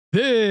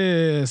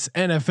This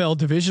NFL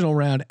divisional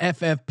round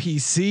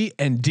FFPC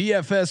and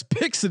DFS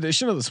picks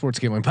edition of the Sports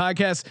Gambling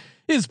Podcast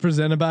is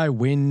presented by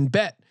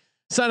WinBet.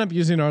 Sign up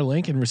using our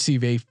link and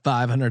receive a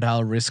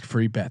 $500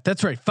 risk-free bet.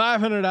 That's right,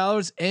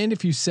 $500. And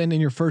if you send in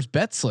your first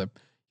bet slip,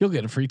 you'll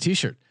get a free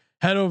t-shirt.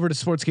 Head over to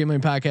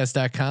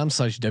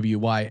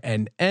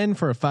sportsgamblingpodcast.com/WYNN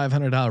for a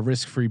 $500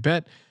 risk-free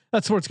bet.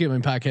 That's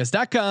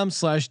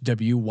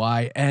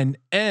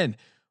sportsgamblingpodcast.com/WYNN.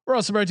 We're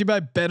also brought to you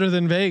by Better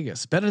Than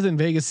Vegas. Better Than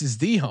Vegas is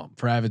the home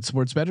for avid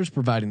sports bettors,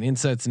 providing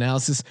insights,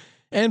 analysis,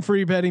 and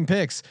free betting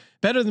picks.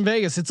 Better Than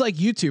Vegas, it's like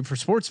YouTube for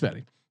sports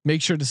betting.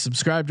 Make sure to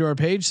subscribe to our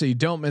page so you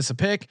don't miss a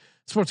pick.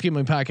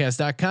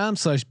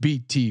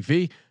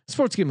 sportsgamblingpodcast.com/BTV.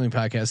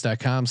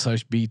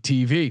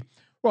 sportsgamblingpodcast.com/BTV.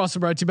 We're also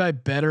brought to you by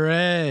Better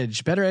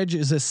Edge. Better Edge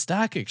is a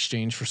stock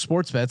exchange for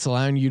sports bets,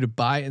 allowing you to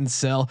buy and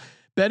sell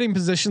betting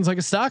positions like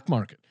a stock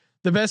market.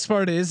 The best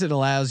part is it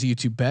allows you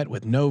to bet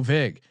with no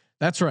VIG.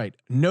 That's right,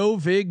 no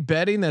VIG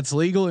betting that's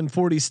legal in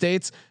 40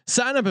 states.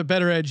 Sign up at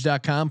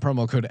betteredge.com,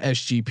 promo code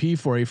SGP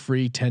for a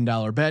free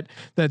 $10 bet.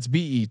 That's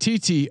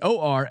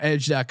BETTOR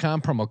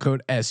edge.com, promo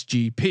code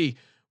SGP.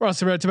 We're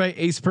also brought to you by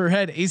Ace Per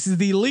Head. Ace is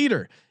the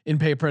leader in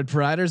pay-per-head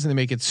providers, and they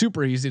make it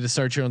super easy to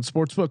start your own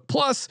sportsbook.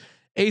 Plus,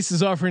 Ace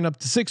is offering up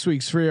to 6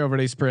 weeks free over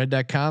at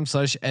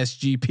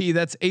aceperhead.com/SGP.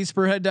 That's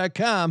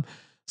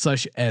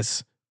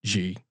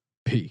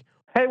aceperhead.com/SGP.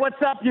 Hey,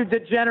 what's up, you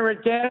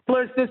degenerate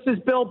gamblers? This is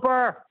Bill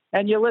Burr,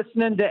 and you're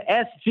listening to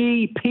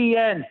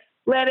SGPN.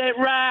 Let it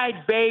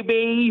ride,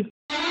 baby.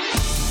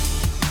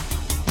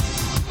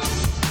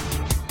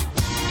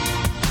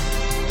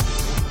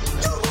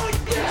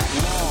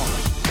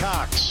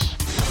 Cox.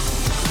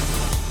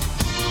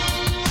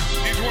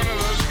 He's one of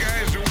those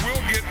guys who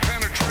will get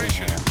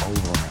penetration.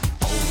 Over.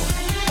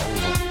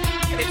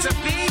 It's a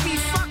baby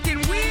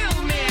fucking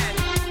wheel, man.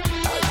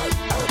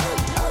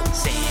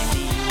 San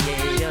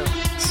Diego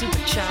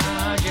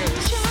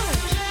Superchargers.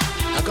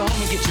 Now go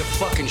home and get your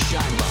fucking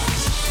shine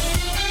box.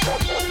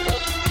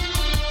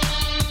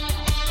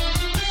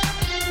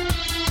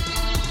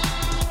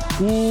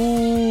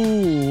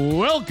 Ooh,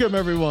 welcome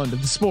everyone to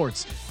the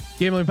Sports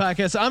Gambling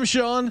Podcast. I'm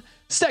Sean,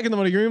 stacking the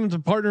money green with the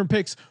partner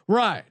picks.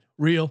 Right,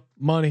 real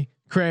money,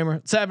 Kramer.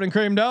 It's happening,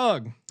 Kramer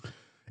dog.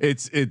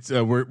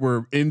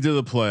 We're into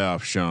the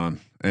playoffs, Sean,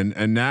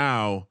 and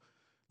now,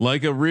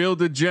 like a real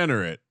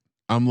degenerate,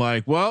 I'm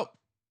like, well,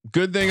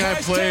 good thing I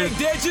played.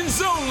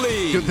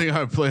 Good thing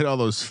I played all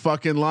those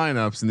fucking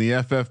lineups in the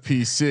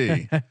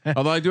FFPC.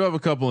 Although I do have a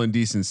couple in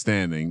decent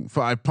standing.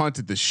 I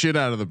punted the shit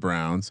out of the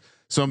Browns,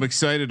 so I'm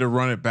excited to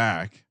run it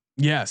back.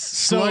 Yes,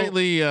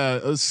 slightly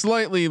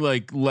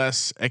like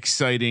less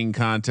exciting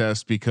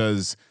contest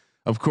because,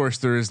 of course,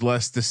 there is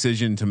less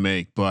decision to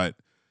make. But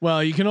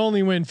well, you can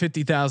only win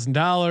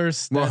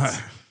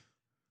 $50,000.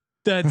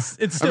 That's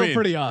it's still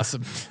pretty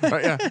awesome.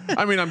 Yeah,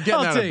 I mean, I'm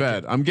getting out of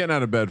bed. I'm getting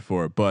out of bed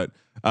for it, but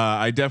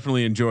I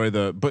definitely enjoy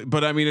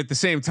but I mean, at the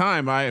same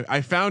time,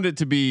 I found it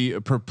to be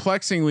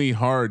perplexingly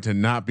hard to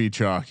not be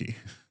chalky.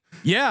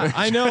 Yeah,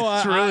 I know.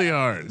 It's really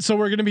hard. So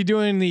we're going to be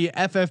doing the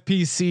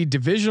FFPC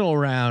divisional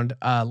round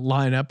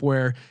lineup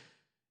where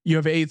you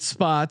have 8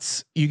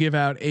 spots. You give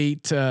out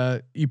 8.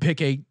 You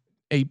pick eight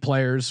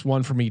players,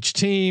 one from each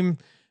team.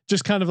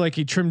 Just kind of like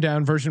a trimmed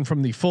down version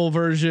from the full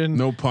version.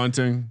 No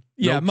punting.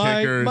 Yeah,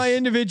 no my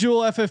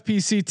individual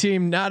FFPC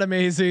team not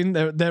amazing.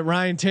 That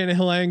Ryan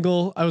Tannehill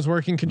angle, I was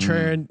working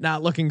contrarian,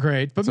 not looking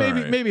great, but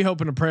maybe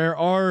hoping a prayer.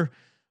 Our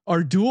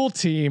dual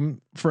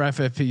team for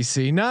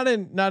FFPC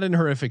not in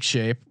horrific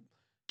shape.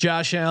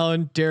 Josh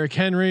Allen, Derrick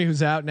Henry,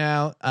 who's out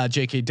now,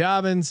 J.K.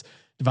 Dobbins,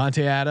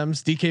 Devontae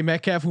Adams, DK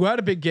Metcalf, who had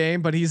a big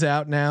game, but he's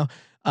out now.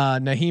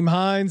 Naheem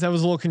Hines, that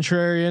was a little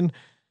contrarian.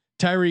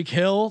 Tyreek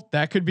Hill,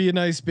 that could be a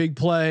nice big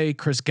play.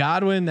 Chris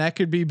Godwin, that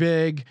could be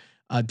big.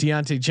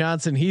 Deontay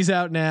Johnson, he's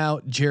out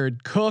now.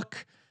 Jared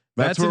Cook,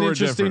 that's an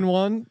interesting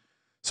one.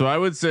 So I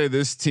would say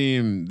this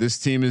team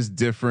is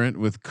different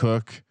with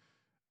Cook.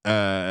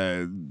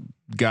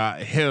 Got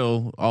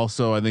Hill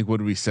also. I think what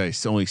did we say?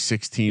 It's only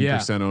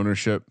 16%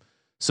 ownership.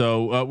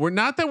 So we're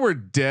not that we're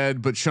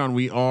dead, but Sean,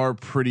 we are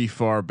pretty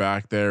far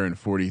back there in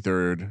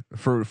 43rd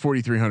for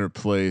 4,300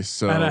 place.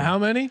 So out of how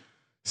many?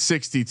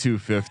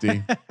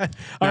 6,250. All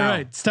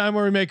right, it's time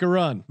where we make a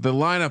run. The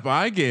lineup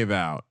I gave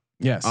out,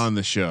 on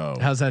the show.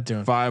 How's that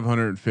doing?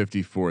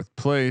 554th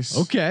place.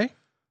 Okay.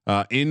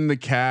 In the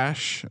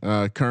cash,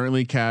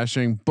 currently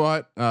cashing,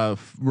 but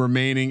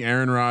remaining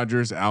Aaron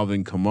Rodgers,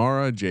 Alvin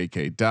Kamara,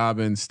 J.K.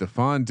 Dobbins,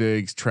 Stephon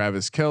Diggs,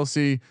 Travis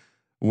Kelce.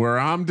 Where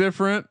I'm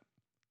different.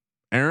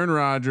 Aaron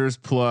Rodgers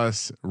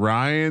plus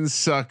Ryan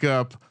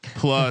Suckup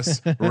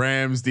plus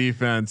Rams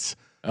defense.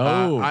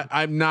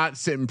 I'm not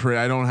sitting pretty.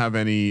 I don't have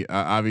any.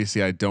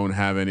 Obviously, I don't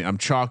have any. I'm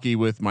chalky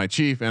with my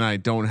Chief, and I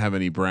don't have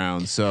any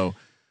Browns. So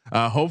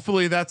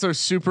hopefully, that's our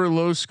super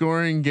low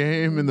scoring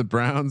game, and the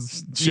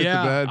Browns shit the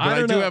bed. But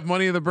I do have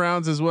money in the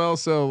Browns as well.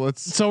 So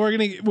let's. So we're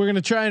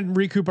gonna try and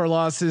recoup our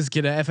losses.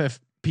 Get a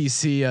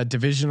FFPC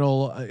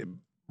divisional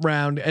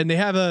round, and they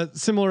have a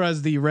similar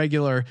as the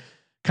regular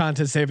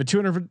contest. They have a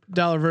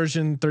 $200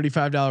 version,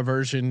 $35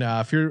 version.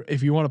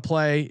 If you want to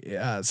play,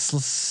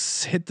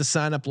 hit the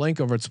sign up link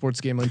over at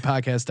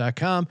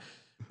sportsgamblingpodcast.com.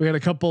 We got a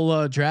couple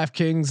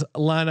DraftKings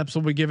lineups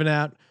we'll be giving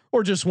out,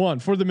 or just one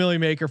for the Millie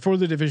Maker for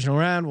the divisional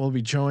round. We'll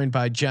be joined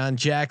by John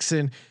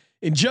Jackson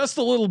in just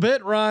a little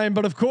bit, Ryan.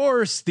 But of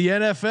course, the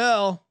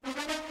NFL.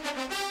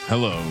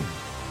 Hello.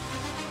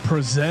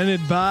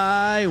 Presented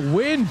by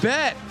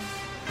WinBet.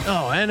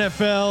 Oh,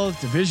 NFL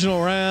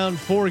divisional round,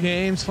 4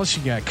 games. Plus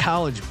you got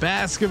college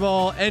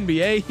basketball,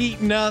 NBA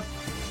heating up.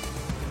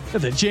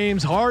 Got the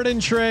James Harden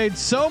trade.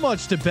 So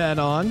much to bet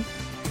on.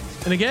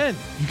 And again,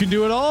 you can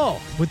do it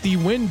all with the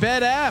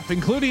WinBet app,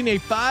 including a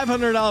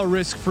 $500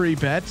 risk-free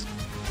bet.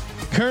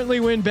 Currently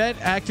WinBet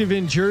active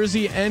in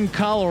Jersey and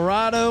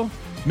Colorado.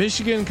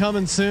 Michigan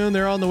coming soon.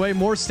 They're on the way.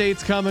 More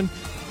states coming.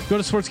 Go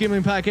to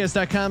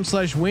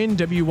sportsgamblingpodcast.com/win,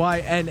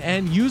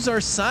 WYNN. Use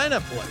our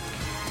sign-up link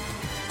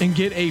and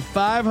get a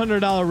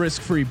 $500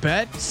 risk-free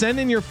bet. Send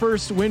in your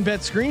first WinBet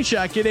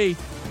screenshot. Get a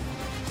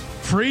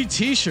free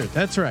T-shirt.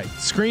 That's right.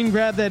 Screen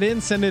grab that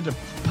in. Send it to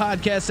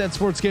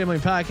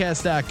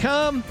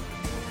podcast@sportsgamblingpodcast.com.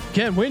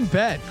 Again,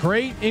 WinBet.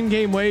 Great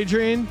in-game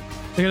wagering.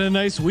 They got a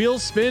nice wheel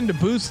spin to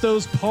boost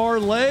those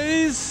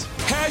parlays.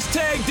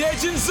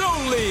 #Legends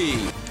only.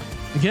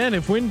 Again,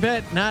 if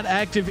WinBet not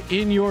active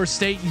in your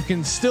state, you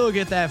can still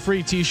get that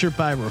free T-shirt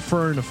by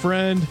referring a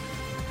friend.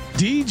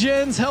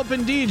 DGens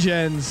helping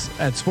DGens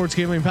at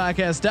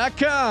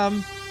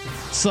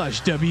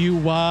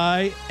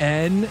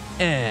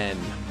sportsgamblingpodcast.com/WYNN.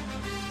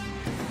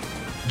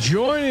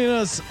 Joining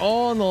us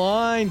on the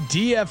line,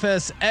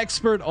 DFS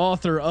expert,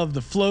 author of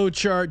the Flow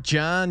Chart,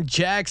 John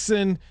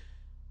Jackson.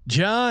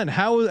 John,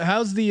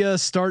 how's the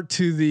start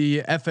to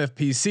the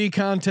FFPC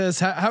contest?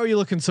 How are you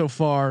looking so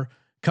far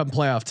come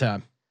playoff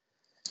time?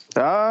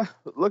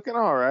 Looking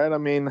all right. I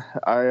mean,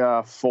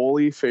 I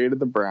fully faded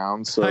the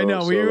Browns. So I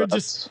know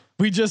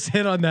we just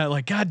hit on that.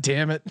 Like, God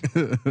damn it.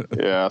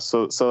 Yeah.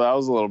 So that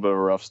was a little bit of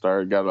a rough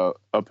start. Got a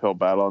uphill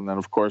battle, and then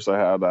of course I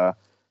had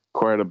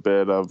quite a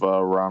bit of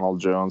Ronald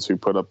Jones who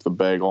put up the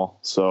bagel.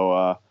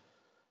 So,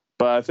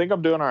 but I think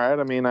I'm doing all right.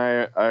 I mean,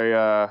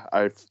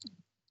 I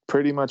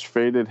pretty much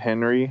faded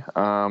Henry,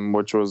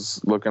 which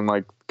was looking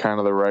like kind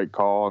of the right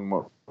call, and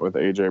with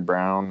AJ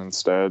Brown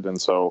instead,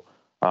 and so.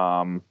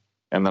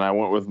 And then I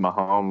went with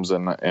Mahomes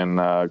in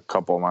a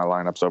couple of my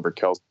lineups over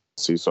Kelsey.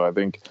 So I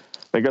think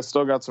I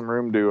still got some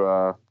room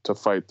to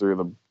fight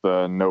through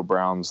the no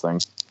Browns thing.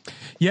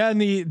 Yeah,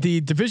 and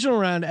the divisional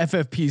round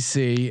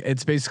FFPC,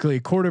 it's basically a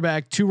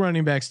quarterback, 2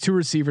 running backs, 2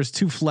 receivers,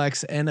 2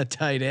 flex, and a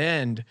tight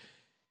end.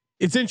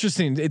 It's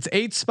interesting. It's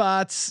 8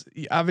 spots,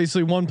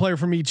 obviously 1 player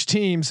from each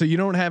team, so you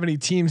don't have any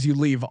teams you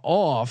leave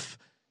off.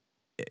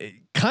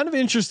 Kind of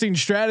interesting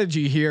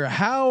strategy here.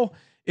 How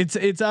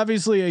it's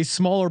obviously a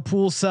smaller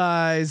pool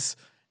size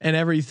and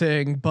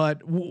everything,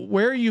 but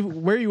where are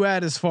you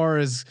at as far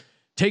as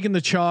taking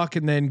the chalk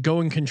and then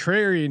going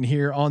contrarian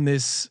here on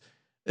this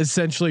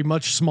essentially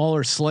much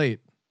smaller slate?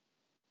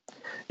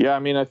 Yeah, I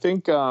mean, I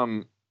think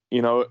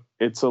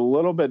it's a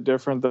little bit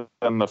different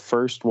than the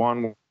first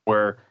one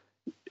where,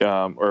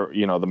 or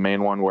the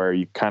main one where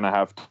you kind of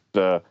have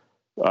to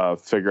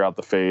figure out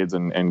the fades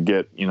and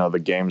get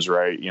the games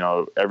right.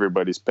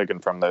 Everybody's picking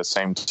from the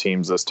same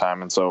teams this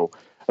time, and so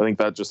I think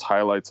that just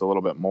highlights a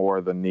little bit more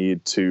the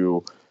need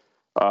to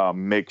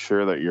make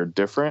sure that you're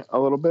different a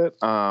little bit.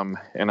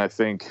 And I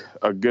think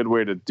a good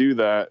way to do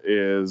that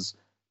is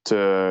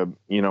to,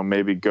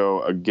 maybe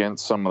go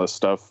against some of the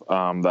stuff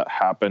that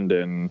happened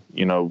in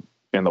the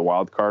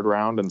wild card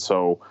round. And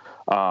so,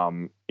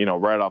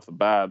 right off the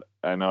bat,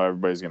 I know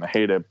everybody's going to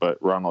hate it, but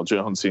Ronald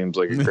Jones seems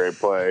like a great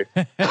play.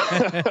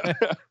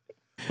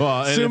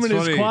 Well, assuming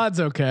his quad's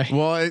okay.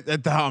 Well,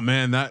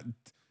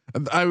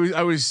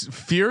 I was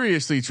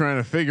furiously trying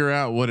to figure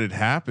out what had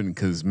happened,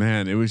 because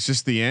man, it was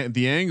just the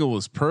angle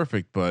was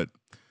perfect, but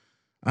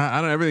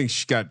I don't. Everything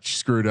got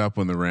screwed up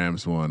when the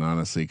Rams won,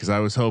 honestly, because I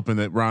was hoping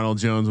that Ronald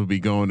Jones would be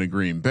going to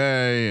Green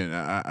Bay, and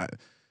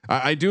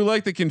I do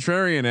like the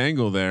contrarian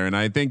angle there, and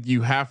I think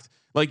you have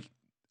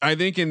I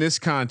think in this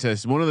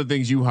contest, one of the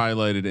things you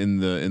highlighted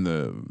in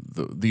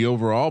the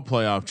overall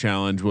playoff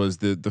challenge was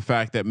the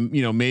fact that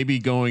maybe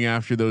going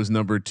after those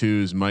number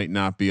 2s might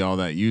not be all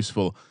that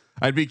useful.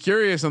 I'd be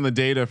curious on the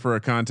data for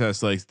a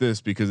contest like this,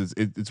 because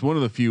it's one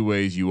of the few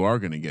ways you are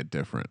going to get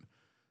different.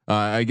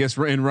 I guess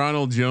in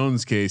Ronald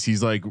Jones' case,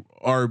 he's like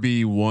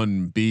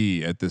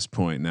RB1B at this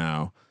point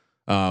now.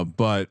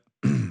 But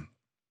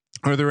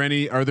are there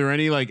any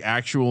like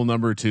actual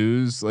number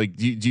 2s? Like,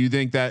 do you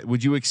think that,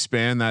 would you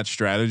expand that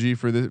strategy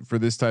for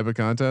this type of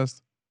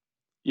contest?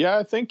 Yeah,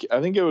 I think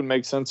it would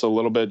make sense a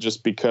little bit,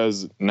 just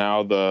because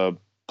now the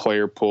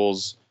player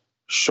pool's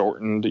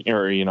shortened,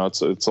 or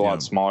it's a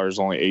lot smaller. There's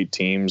only 8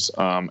 teams,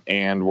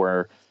 and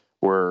we're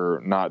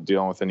not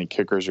dealing with any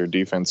kickers or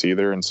defense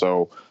either, and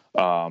so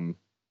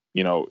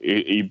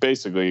you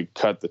basically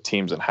cut the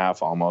teams in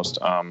half almost,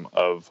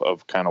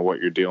 of kind of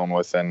what you're dealing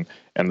with and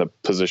the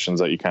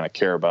positions that you kind of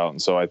care about.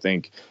 And so I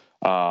think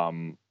I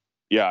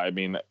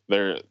mean,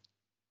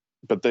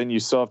 but then you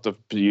still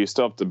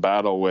have to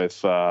battle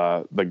with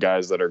the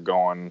guys that are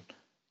gonna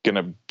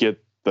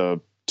get the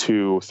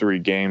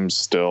 2-3 games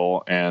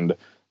still, and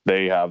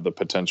they have the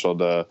potential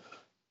to,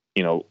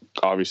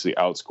 obviously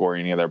outscore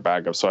any of their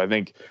backups. So I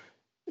think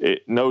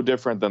no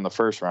different than the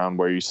first round,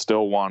 where you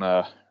still want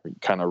to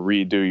kind of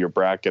redo your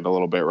bracket a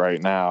little bit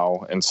right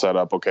now and set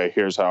up, okay,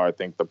 here's how I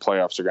think the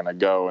playoffs are going to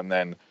go. And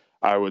then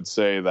I would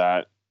say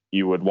that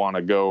you would want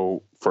to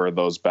go for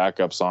those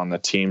backups on the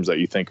teams that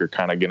you think are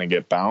kind of going to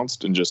get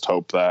bounced, and just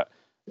hope that,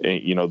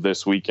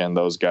 this weekend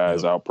those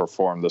guys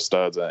outperform the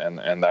studs,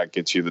 and that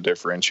gets you the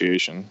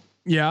differentiation.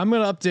 Yeah, I'm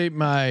going to update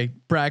my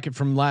bracket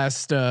from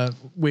last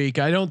week.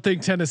 I don't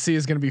think Tennessee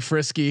is going to be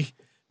frisky.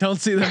 Don't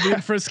see them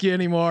being frisky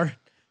anymore.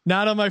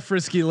 Not on my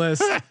frisky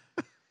list.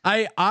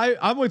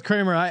 I'm with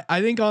Kramer.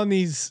 I think on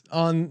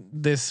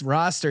this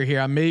roster here,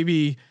 I'm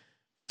maybe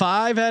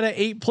 5 out of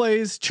 8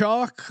 plays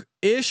chalk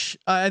ish.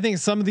 I think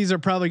some of these are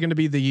probably going to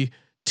be the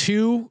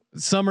 2.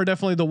 Some are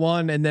definitely the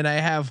 1, and then I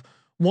have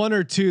 1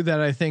 or 2 that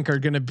I think are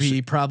going to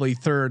be probably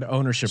third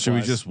ownership. Should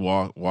we just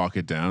walk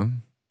it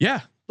down?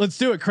 Yeah. Let's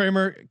do it,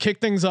 Kramer.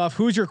 Kick things off.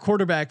 Who's your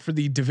quarterback for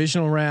the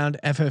divisional round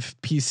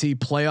FFPC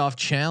playoff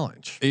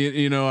challenge?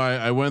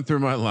 I went through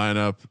my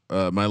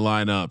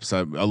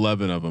lineups,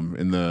 11 of them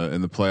in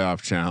the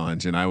playoff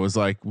challenge, and I was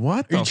like,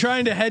 "What? Are you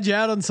trying to hedge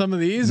out on some of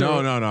these?"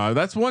 No.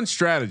 That's one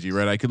strategy,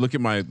 right? I could look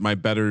at my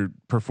better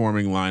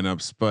performing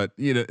lineups, but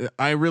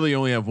I really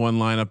only have one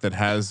lineup that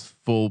has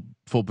full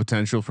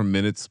potential from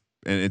minutes,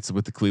 and it's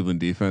with the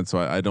Cleveland defense. So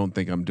I don't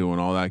think I'm doing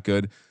all that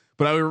good.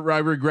 But I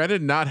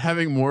regretted not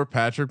having more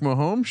Patrick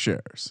Mahomes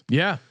shares.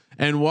 Yeah.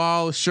 And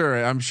while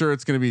I'm sure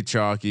it's going to be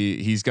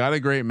chalky, he's got a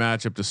great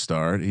matchup to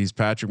start. He's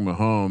Patrick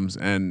Mahomes,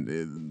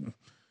 and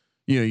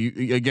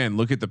you again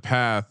look at the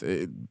path.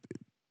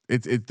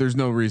 There's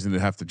no reason to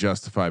have to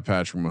justify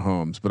Patrick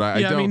Mahomes. But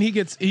I mean he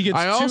gets.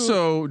 I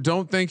also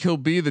don't think he'll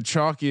be the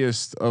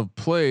chalkiest of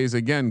plays.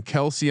 Again,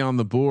 Kelsey on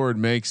the board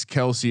makes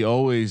Kelsey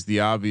always the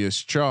obvious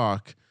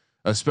chalk,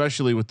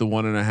 especially with the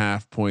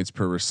 1.5 points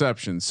per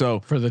reception.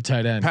 So for the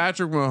tight end,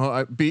 Patrick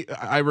Mahomes,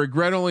 I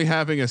regret only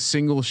having a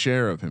single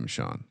share of him,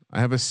 Sean. I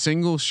have a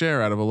single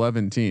share out of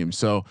 11 teams.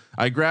 So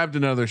I grabbed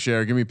another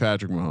share. Give me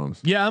Patrick Mahomes.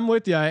 Yeah, I'm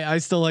with you. I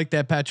still like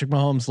that Patrick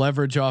Mahomes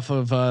leverage off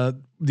of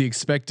the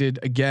expected,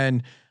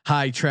 again,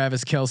 high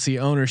Travis Kelsey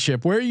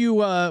ownership. Where are you,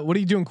 what are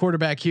you doing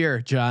quarterback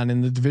here, John,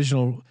 in the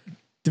divisional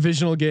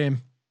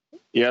game?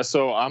 Yeah.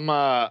 So I'm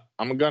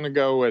going to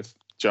go with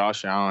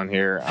Josh Allen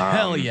here.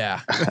 Hell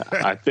yeah.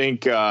 I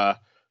think I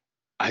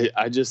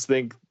just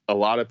think a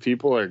lot of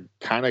people are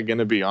kind of going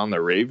to be on the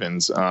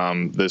Ravens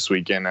this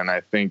weekend, and I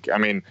think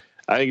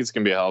it's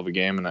going to be a hell of a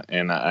game,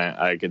 and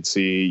I could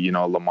see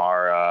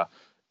Lamar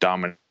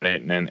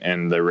dominating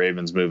and the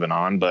Ravens moving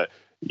on, but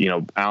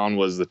Allen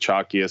was the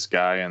chalkiest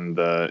guy in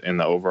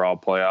the overall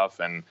playoff,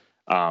 and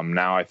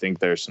now I think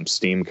there's some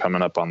steam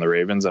coming up on the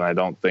Ravens, and I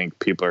don't think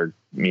people are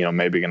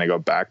maybe going to go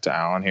back to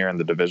Allen here in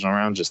the divisional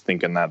round, just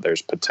thinking that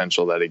there's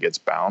potential that he gets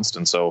bounced.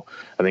 And so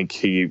I think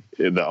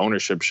the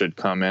ownership should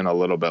come in a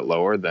little bit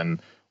lower than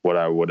what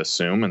I would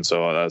assume. And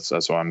so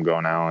that's why I'm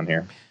going Allen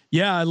here.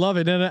 Yeah, I love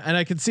it. And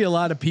I could see a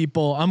lot of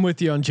people, I'm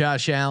with you on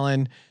Josh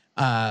Allen.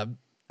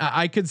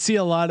 I could see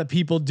a lot of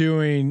people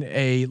doing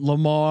a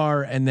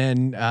Lamar and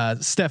then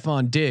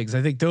Stephon Diggs.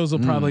 I think those will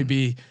probably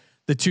be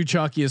the 2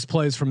 chalkiest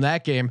plays from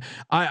that game.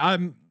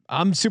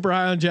 I'm super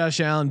high on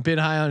Josh Allen, been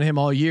high on him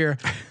all year.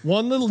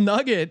 One little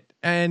nugget,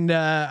 and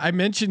I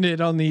mentioned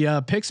it on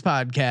the Picks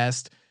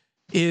podcast,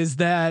 is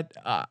that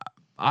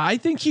I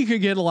think he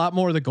could get a lot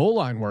more of the goal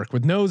line work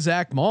with no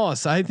Zach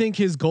Moss. I think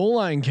his goal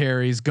line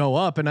carries go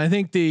up, and I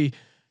think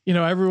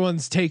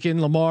everyone's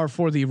taken Lamar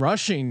for the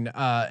rushing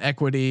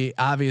equity,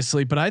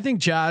 obviously, but I think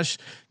Josh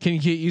can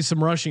get you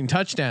some rushing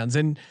touchdowns,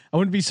 and I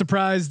wouldn't be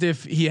surprised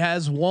if he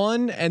has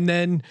one, and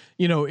then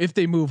if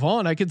they move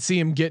on, I could see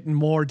him getting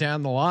more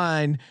down the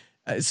line,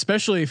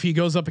 especially if he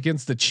goes up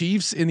against the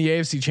Chiefs in the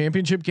AFC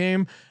Championship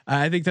game.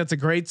 I think that's a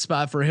great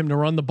spot for him to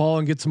run the ball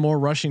and get some more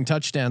rushing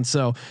touchdowns.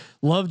 So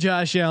love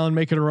Josh Allen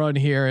making a run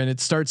here, and it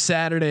starts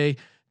Saturday,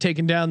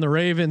 taking down the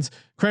Ravens.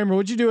 Kramer,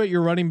 what'd you do at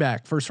your running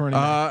back? First running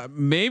back?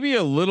 Maybe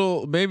a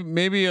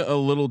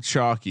little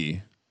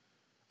chalky.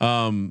 But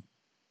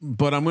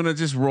I'm going to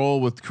just roll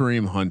with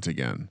Kareem Hunt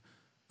again.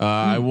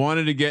 I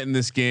wanted to get in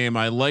this game.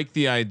 I like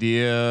the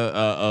idea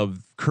of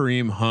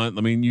Kareem Hunt.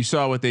 I mean, you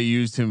saw what they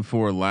used him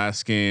for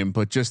last game,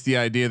 but just the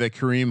idea that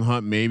Kareem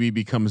Hunt maybe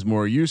becomes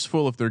more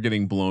useful if they're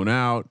getting blown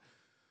out.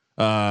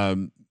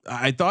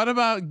 I thought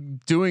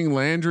about doing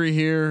Landry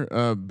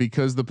here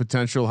because the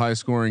potential high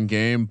scoring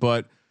game,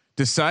 but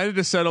decided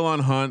to settle on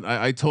Hunt.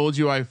 I told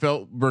you I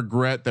felt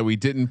regret that we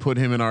didn't put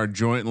him in our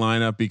joint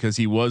lineup because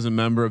he was a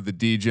member of the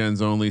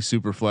DGens only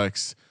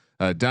Superflex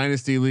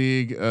Dynasty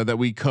League that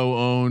we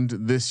co-owned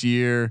this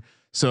year.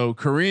 So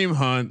Kareem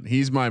Hunt,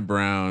 he's my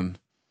Brown.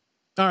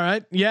 All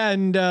right. Yeah.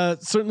 And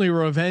certainly a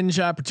revenge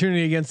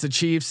opportunity against the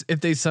Chiefs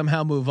if they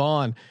somehow move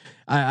on.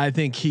 I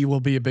think he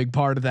will be a big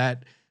part of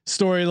that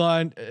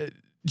storyline.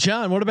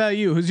 John, what about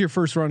you? Who's your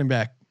first running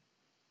back?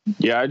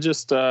 Yeah, I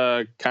just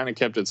kind of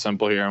kept it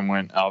simple here and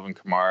went Alvin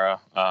Kamara.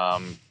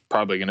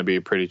 Probably going to be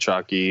pretty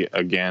chalky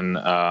again,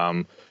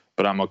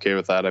 but I'm okay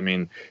with that. I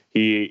mean,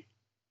 he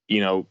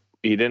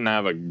didn't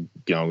have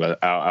a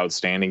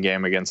outstanding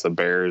game against the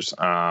Bears,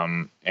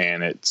 and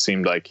it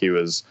seemed like he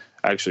was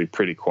actually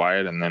pretty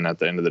quiet. And then at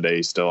the end of the day,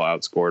 he still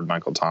outscored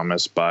Michael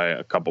Thomas by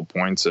a couple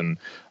points, and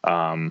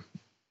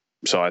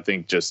so I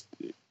think just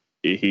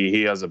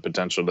he has a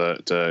potential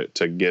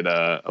to get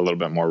a little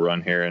bit more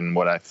run here, and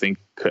what I think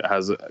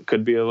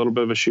could be a little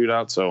bit of a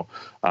shootout. So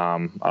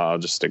I'll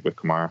just stick with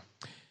Kamara.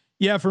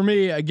 Yeah, for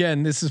me,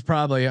 again, this is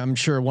probably, I'm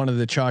sure, one of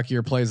the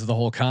chalkier plays of the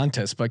whole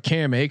contest. But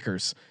Cam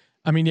Akers,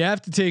 I mean, you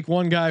have to take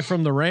one guy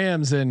from the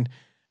Rams, and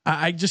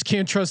I just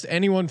can't trust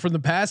anyone from the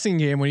passing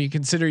game when you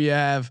consider you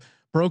have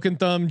broken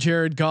thumb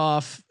Jared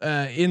Goff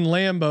in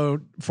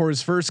Lambeau for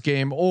his first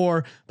game,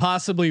 or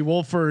possibly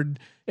Wolford,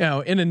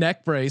 in a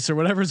neck brace or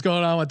whatever's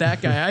going on with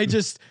that guy.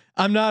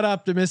 I'm not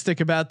optimistic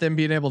about them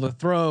being able to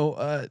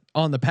throw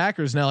on the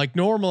Packers now. Like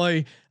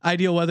normally,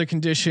 ideal weather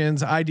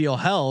conditions, ideal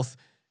health,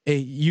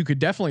 you could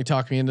definitely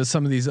talk me into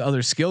some of these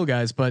other skill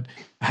guys. But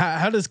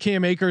how does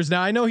Cam Akers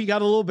now? I know he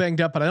got a little banged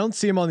up, but I don't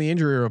see him on the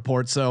injury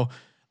report. So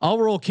I'll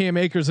roll Cam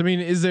Akers. I mean,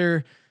 is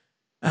there?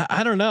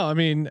 I don't know. I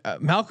mean,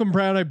 Malcolm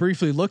Brown I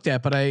briefly looked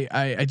at, but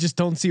I just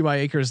don't see why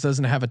Akers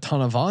doesn't have a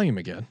ton of volume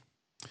again.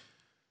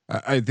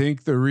 I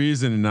think the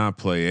reason to not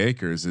play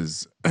Akers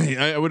is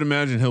I would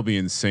imagine he'll be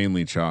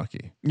insanely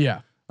chalky.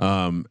 Yeah.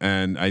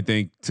 And I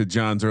think to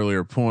John's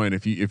earlier point,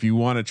 if you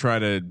want to try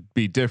to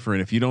be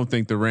different, if you don't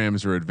think the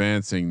Rams are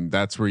advancing,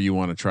 that's where you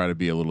want to try to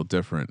be a little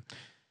different.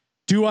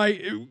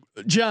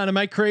 John, am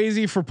I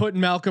crazy for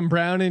putting Malcolm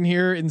Brown in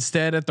here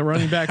instead at the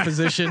running back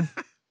position?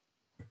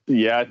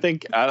 Yeah,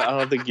 I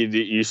don't think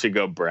you should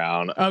go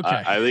Brown.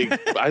 Okay.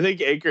 I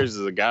think Akers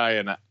is a guy,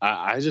 and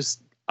I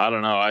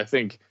don't know. I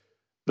think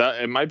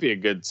that it might be a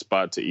good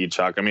spot to eat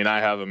chalk. I mean,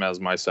 I have him as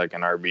my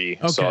second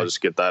RB, so I'll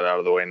just get that out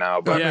of the way now.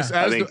 But as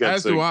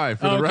do I.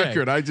 For the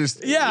record, I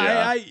just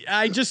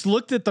I just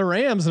looked at the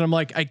Rams and I'm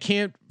like, I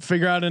can't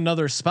figure out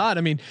another spot.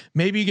 I mean,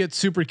 maybe you get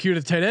super cute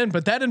at tight end,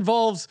 but that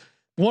involves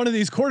one of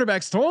these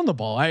quarterbacks throwing the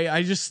ball.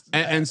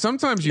 And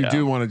sometimes you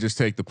do want to just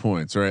take the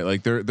points, right?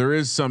 Like there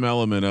is some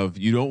element of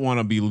you don't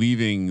want to be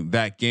leaving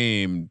that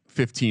game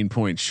 15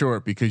 points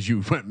short because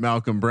you went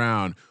Malcolm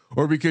Brown,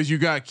 or because you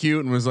got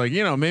cute and was like,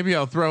 maybe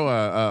I'll throw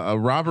a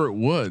Robert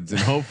Woods and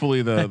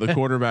hopefully the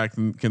quarterback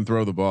can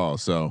throw the ball.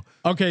 So,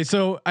 okay.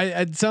 So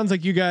it sounds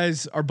like you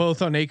guys are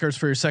both on Akers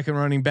for your second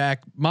running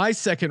back. My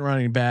second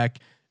running back,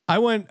 I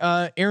went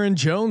Aaron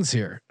Jones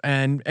here,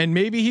 and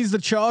maybe he's the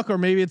chalk, or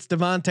maybe it's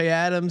Devontae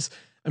Adams.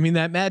 I mean,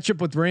 that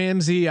matchup with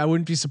Ramsey, I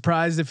wouldn't be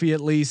surprised if he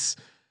at least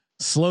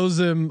slows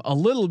him a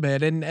little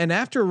bit. And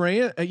after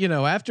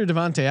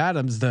Devontae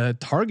Adams, the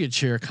target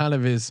share kind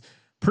of is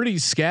pretty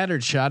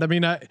scattered shot. I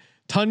mean,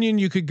 Tunyon,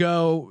 you could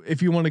go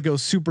if you want to go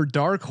super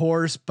dark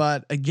horse,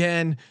 but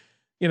again,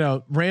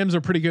 Rams are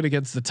pretty good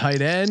against the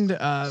tight end.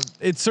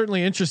 It's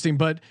certainly interesting,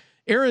 but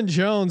Aaron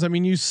Jones, I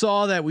mean, you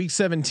saw that week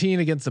 17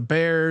 against the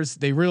Bears,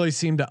 they really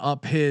seemed to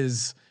up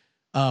his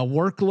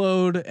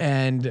workload,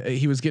 and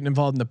he was getting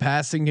involved in the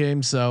passing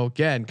game. So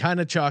again, kind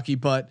of chalky,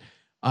 but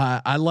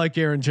I like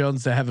Aaron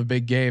Jones to have a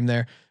big game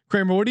there.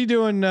 Kramer, what are you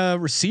doing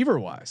receiver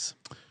wise?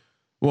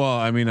 Well,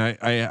 I mean,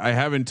 I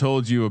haven't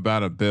told you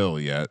about a Bill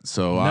yet,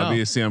 so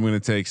obviously I'm going to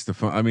take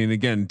Stephon. I mean,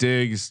 again,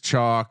 Diggs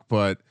chalk,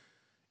 but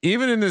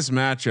even in this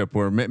matchup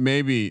where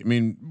maybe, I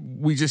mean,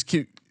 we just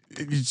you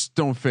just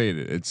don't fade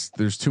it.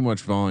 There's too much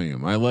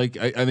volume. I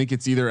think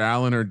it's either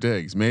Allen or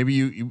Diggs. Maybe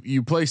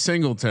you play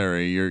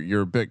Singletary.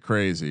 You're a bit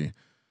crazy.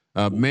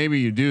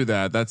 Maybe you do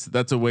that.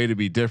 That's a way to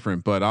be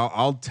different. But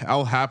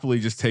I'll happily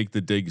just take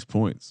the Diggs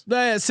points.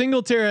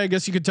 Singletary, I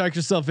guess you could talk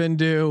yourself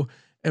into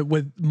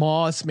with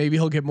Moss. Maybe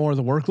he'll get more of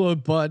the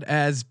workload. But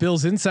as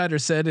Bill's insider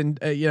said,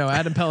 and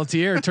Adam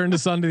Pelletier turned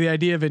us on to the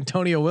idea of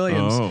Antonio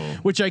Williams,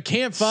 which I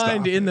can't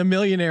find in the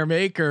Millionaire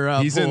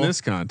Maker. He's in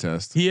this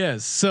contest. He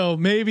is. So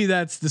maybe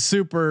that's the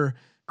super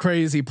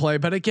crazy play.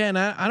 But again,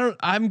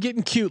 I'm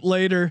getting cute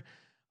later.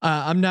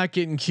 I'm not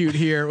getting cute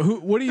here.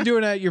 What are you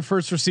doing at your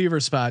first receiver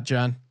spot,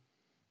 John?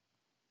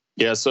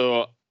 Yeah,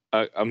 so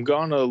I'm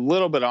going a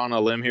little bit on a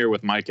limb here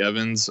with Mike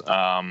Evans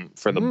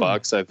for the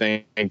Bucks. I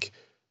think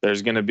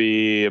there's going to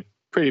be a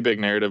pretty big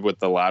narrative with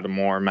the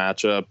Lattimore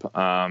matchup,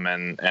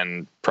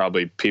 and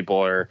probably people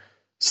are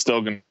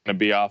still going to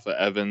be off of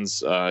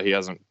Evans. He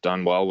hasn't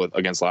done well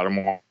against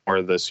Lattimore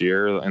this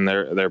year in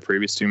their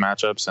previous two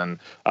matchups, and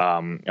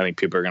I think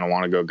people are going to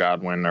want to go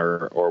Godwin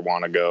or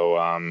want to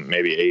go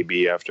maybe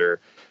AB after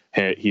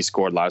he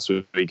scored last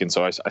week. And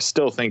so I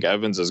still think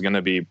Evans is going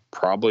to be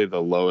probably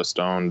the lowest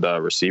owned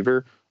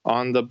receiver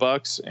on the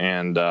Bucks.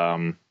 And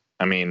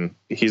I mean,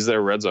 he's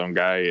their red zone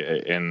guy,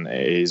 and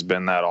he's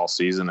been that all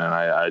season. And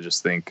I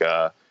just think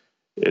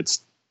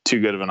it's too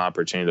good of an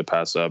opportunity to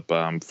pass up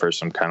for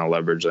some kind of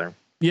leverage there.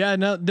 Yeah,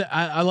 no,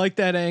 I like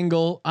that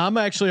angle. I'm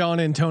actually on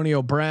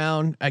Antonio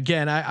Brown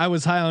again. I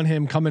was high on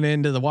him coming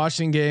into the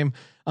Washington game.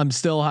 I'm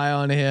still high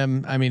on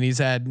him. I mean, he's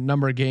had a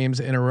number of games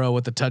in a row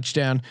with a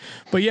touchdown,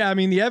 but yeah, I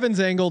mean the Evans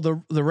angle,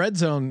 the red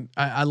zone,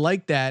 I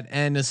like that.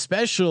 And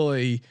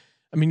especially,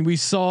 I mean, we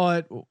saw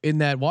it in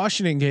that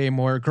Washington game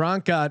where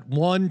Gronk got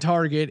one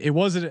target. It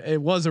was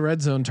a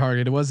red zone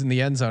target. It wasn't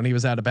the end zone. He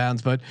was out of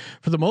bounds, but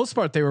for the most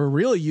part, they were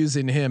really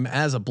using him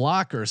as a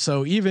blocker.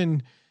 So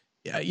even,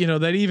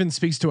 that even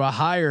speaks to a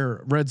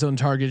higher red zone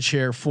target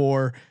share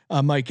for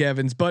Mike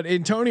Evans. But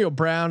Antonio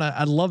Brown,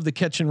 I love the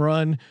catch and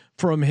run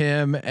from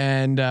him,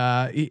 and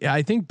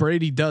I think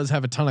Brady does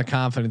have a ton of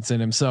confidence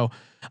in him. So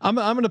I'm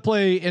going to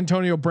play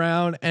Antonio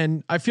Brown,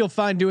 and I feel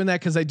fine doing that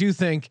because I do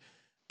think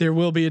there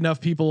will be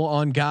enough people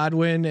on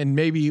Godwin and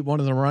maybe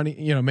one of the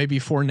running, maybe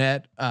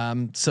Fournette.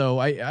 So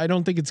I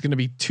don't think it's going to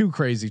be too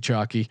crazy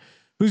chalky.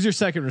 Who's your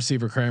second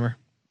receiver, Kramer?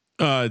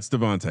 It's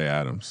Devontae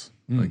Adams.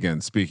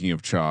 Again, speaking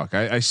of chalk,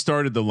 I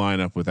started the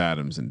lineup with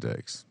Adams and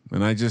Diggs,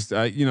 and I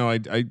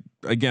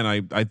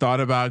thought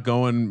about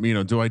going,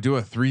 do I do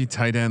a 3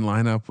 tight end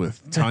lineup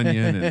with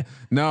Tunyon? And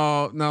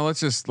no, let's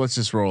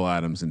just roll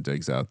Adams and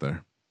Diggs out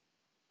there.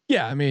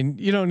 Yeah, I mean,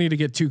 you don't need to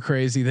get too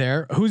crazy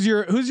there. Who's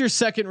your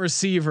second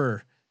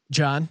receiver,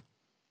 John?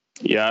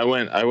 Yeah, I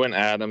went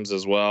Adams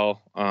as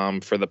well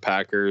for the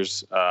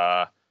Packers.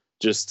 I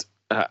just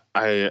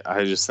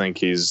think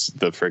he's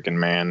the freaking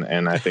man,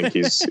 and I think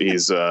he's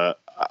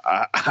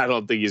I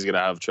don't think he's gonna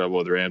have trouble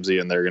with Ramsey,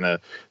 and they're gonna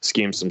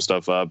scheme some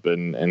stuff up,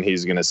 and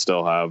he's gonna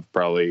still have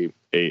probably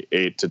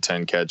 8 to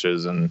 10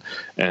 catches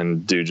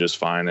and do just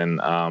fine. And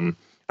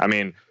I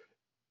mean,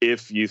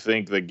 if you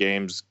think the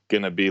game's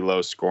going to be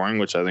low scoring,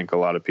 which I think a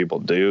lot of people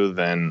do,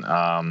 then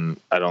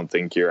I don't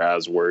think you're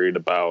as worried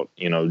about,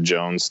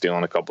 Jones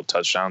stealing a couple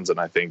touchdowns. And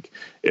I think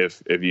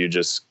if you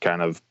just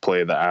kind of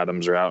play the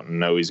Adams route and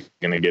know he's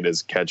going to get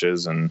his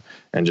catches and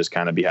just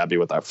kind of be happy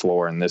with that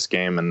floor in this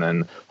game and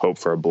then hope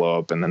for a blow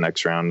up in the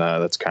next round,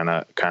 that's kind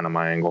of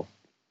my angle.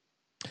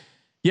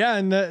 Yeah.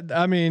 And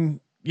I mean,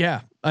 yeah,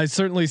 I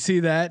certainly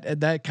see that.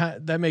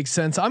 That makes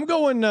sense. I'm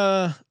going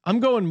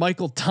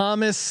Michael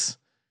Thomas.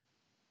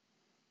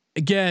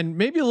 Again,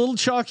 maybe a little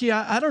chalky.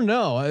 I don't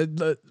know.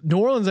 New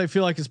Orleans, I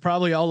feel like, is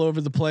probably all over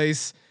the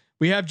place.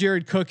 We have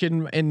Jared Cook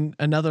in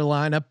another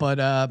lineup,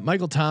 but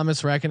Michael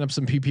Thomas racking up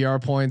some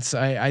PPR points,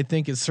 I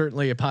think is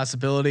certainly a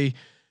possibility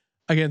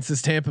against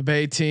this Tampa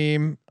Bay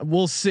team.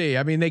 We'll see.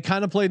 I mean, they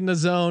kind of played in the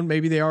zone.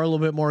 Maybe they are a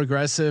little bit more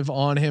aggressive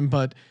on him,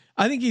 but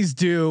I think he's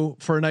due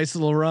for a nice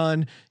little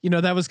run.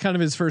 That was kind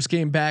of his first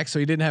game back, so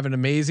he didn't have an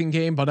amazing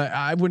game, but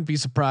I wouldn't be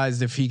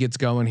surprised if he gets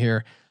going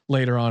here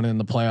later on in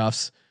the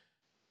playoffs.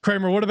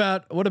 Kramer, what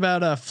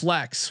about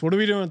flex? What are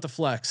we doing with the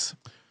flex?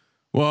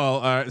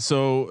 Well,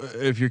 so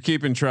if you're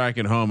keeping track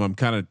at home, I'm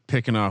kind of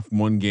picking off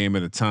one game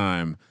at a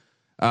time.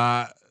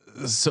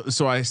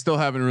 So I still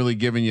haven't really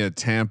given you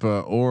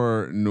Tampa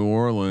or New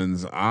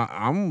Orleans.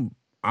 I'm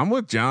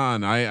with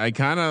John. I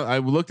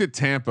looked at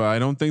Tampa. I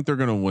don't think they're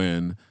going to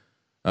win.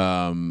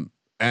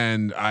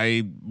 And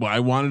I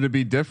wanted to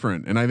be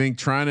different. And I think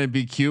trying to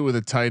be cute with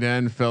a tight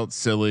end felt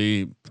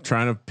silly.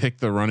 Trying to pick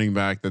the running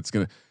back that's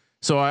going to.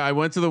 So I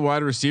went to the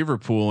wide receiver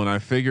pool and I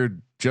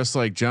figured, just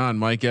like John,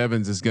 Mike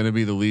Evans is going to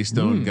be the least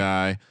owned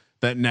guy.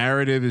 That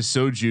narrative is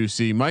so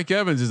juicy. Mike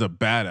Evans is a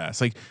badass.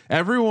 Like,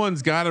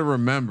 everyone's got to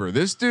remember,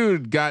 this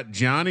dude got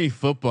Johnny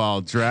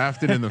Football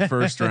drafted in the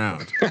first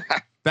round.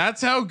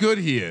 That's how good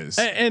he is.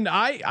 And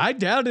I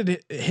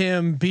doubted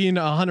him being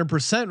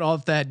 100%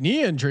 off that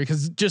knee injury,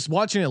 because just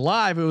watching it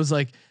live, it was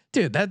like,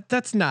 dude,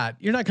 that's not,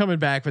 you're not coming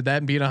back with that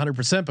and being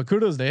 100%, but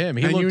kudos to him.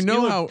 He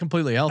looked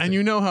completely healthy.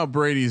 And how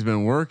Brady's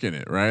been working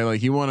it, right?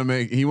 Like, he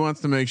wants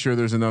to make sure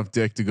there's enough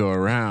dick to go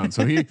around.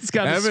 So he's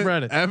got to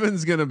spread it.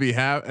 Evan's going to be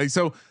happy.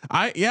 So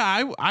I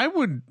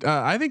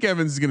think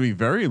Evans is going to be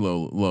very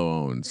low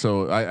owned.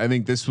 So I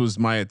think this was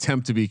my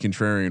attempt to be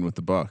contrarian with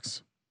the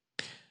Bucks.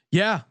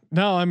 Yeah,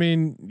 no, I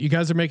mean, you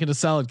guys are making a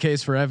solid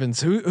case for Evans.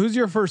 Who's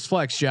your first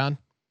flex, John?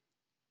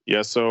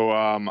 Yeah. So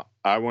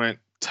I went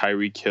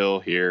Tyreek Hill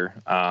here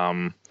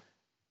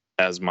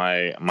as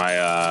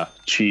my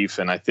chief,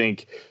 and I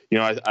think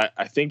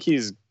I think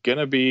he's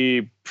gonna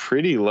be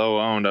pretty low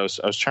owned. I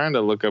was trying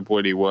to look up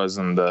what he was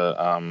in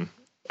the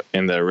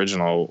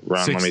original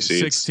run. Let me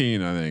see,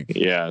 16, I think.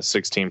 Yeah,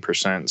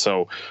 16%.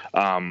 So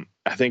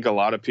I think a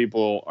lot of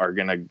people are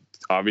gonna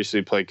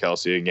obviously play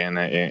Kelsey again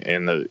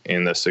in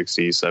the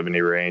 60,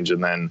 70 range,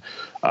 and then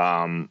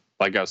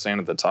like I was saying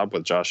at the top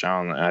with Josh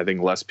Allen, I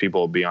think less people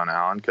will be on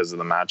Allen because of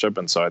the matchup.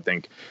 And so I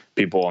think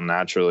people will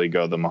naturally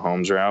go the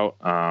Mahomes route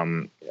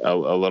a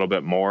little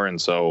bit more. And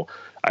so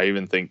I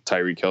even think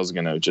Tyreek Hill is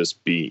going to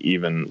just be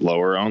even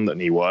lower owned than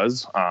he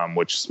was,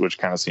 which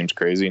kind of seems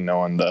crazy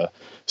knowing the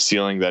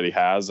ceiling that he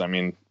has. I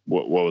mean,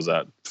 what was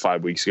that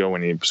 5 weeks ago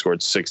when he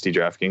scored 60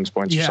 DraftKings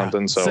points or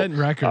something? So setting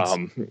records.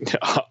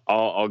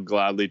 I'll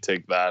gladly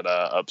take that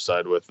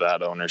upside with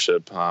that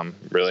ownership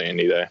really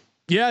any day.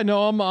 Yeah,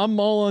 no, I'm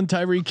all on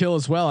Tyreek Hill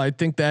as well. I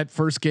think that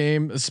first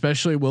game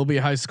especially will be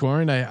high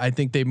scoring. I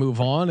think they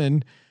move on,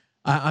 and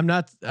I'm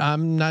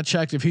not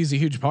shocked if he's a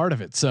huge part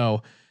of it.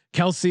 So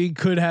Kelsey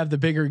could have the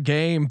bigger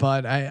game,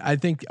 but I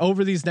think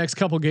over these next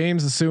couple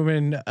games,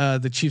 assuming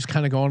the Chiefs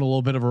kind of go on a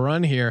little bit of a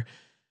run here,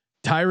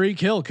 Tyreek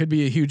Hill could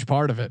be a huge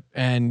part of it,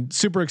 and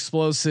super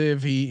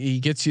explosive. He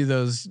gets you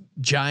those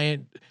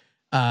giant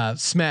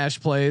smash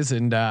plays,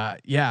 and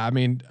yeah, I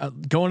mean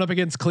going up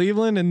against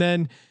Cleveland, and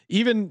then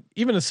even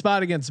a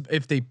spot against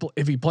if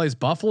he plays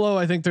Buffalo,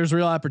 I think there's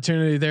real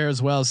opportunity there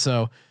as well.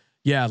 So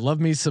yeah, love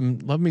me some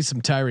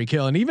Tyreek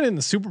Hill, and even in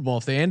the Super Bowl,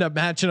 if they end up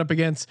matching up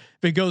against,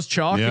 if it goes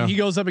chalk and he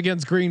goes up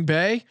against Green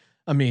Bay,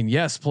 I mean,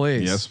 yes,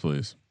 please. Yes,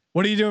 please.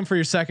 What are you doing for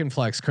your second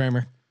flex,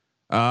 Kramer?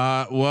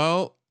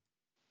 Well,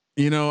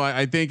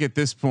 I think at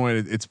this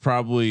point it's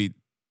probably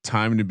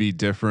time to be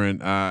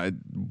different.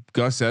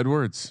 Gus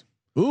Edwards.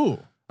 Ooh.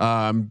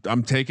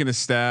 I'm taking a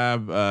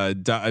stab.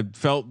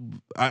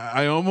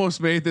 I almost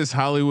made this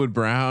Hollywood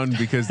Brown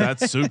because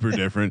that's super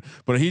different,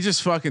 but he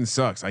just fucking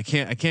sucks. I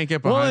can't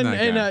get behind that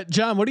guy. And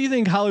John, what do you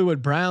think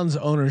Hollywood Brown's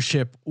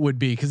ownership would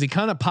be? Because he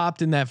kind of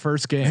popped in that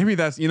first game. Maybe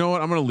that's, you know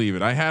what? I'm going to leave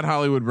it. I had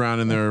Hollywood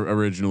Brown in there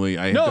originally.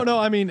 No,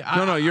 I mean,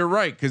 no, you're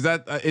right. Cause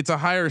it's a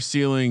higher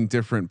ceiling,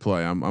 different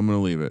play. I'm going to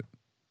leave it.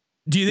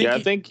 Do you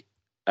think?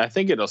 I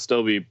think it'll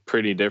still be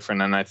pretty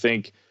different. And I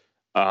think,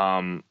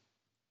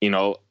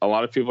 a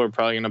lot of people are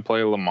probably going to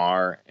play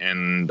Lamar,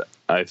 and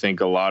I think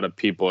a lot of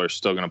people are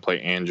still going to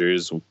play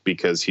Andrews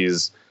because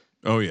he's,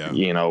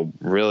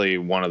 really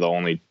one of the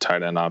only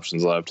tight end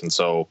options left. And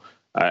so,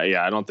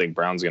 I don't think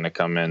Brown's going to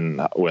come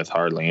in with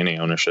hardly any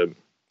ownership.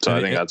 So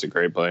I think that's a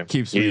great play.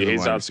 He's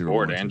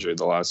outscored Andrew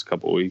the last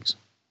couple of weeks.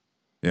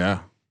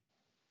 Yeah.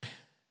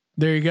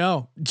 There you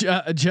go.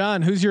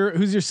 John, who's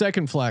your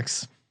second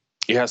flex?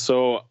 Yeah.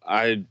 So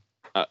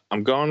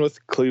I'm going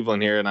with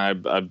Cleveland here, and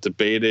I've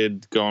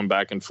debated going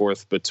back and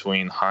forth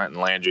between Hunt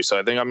and Landry. So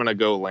I think I'm going to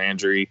go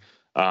Landry.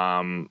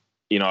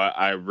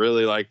 I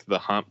really like the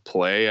Hunt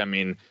play. I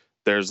mean,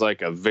 there's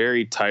like a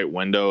very tight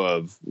window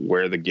of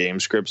where the game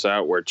script's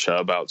at, where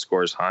Chubb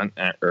outscores Hunt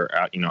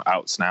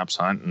out snaps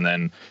Hunt. And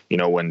then,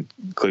 when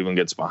Cleveland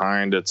gets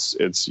behind, it's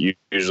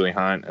usually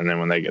Hunt. And then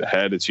when they get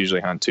ahead, it's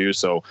usually Hunt too.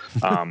 So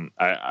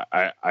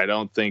I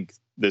don't think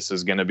this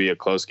is going to be a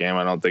close game.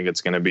 I don't think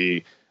it's going to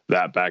be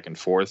that back and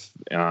forth.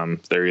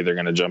 They're either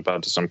going to jump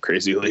out to some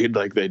crazy lead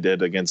like they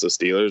did against the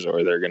Steelers,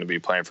 or they're going to be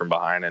playing from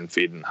behind and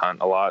feeding Hunt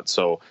a lot.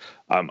 So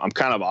I'm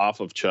kind of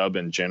off of Chubb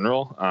in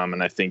general.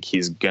 And I think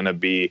he's going to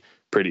be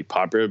pretty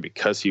popular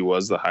because he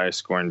was the highest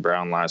scoring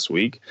Brown last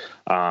week.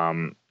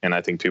 And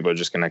I think people are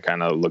just going to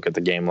kind of look at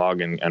the game log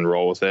and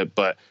roll with it.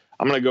 But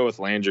I'm going to go with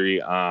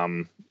Landry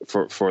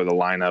for the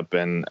lineup.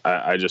 And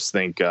I just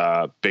think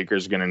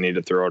Baker's going to need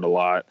to throw it a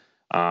lot.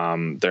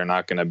 They're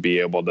not going to be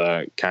able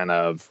to kind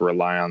of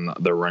rely on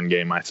the run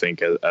game, I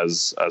think,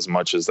 as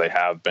much as they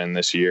have been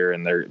this year.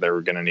 And they're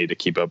going to need to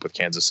keep up with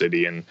Kansas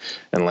City, and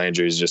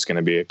Landry is just going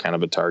to be a kind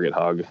of a target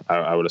hog,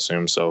 I would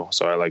assume. So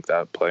I like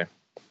that play.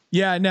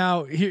 Yeah.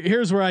 Now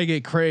here's where I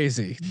get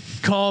crazy.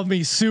 Call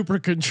me super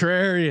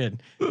contrarian.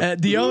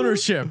 The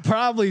ownership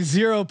probably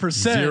 0%,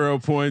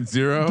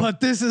 0.0. But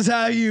this is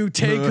how you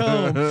take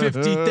home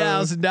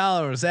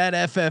 $50,000 at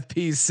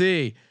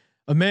FFPC.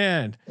 A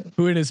man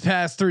who in his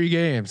past 3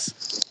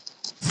 games,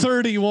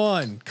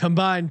 31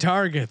 combined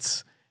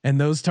targets,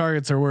 and those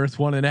targets are worth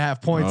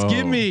 1.5 points.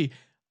 Give me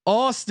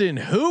Austin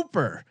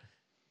Hooper.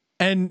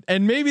 And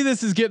maybe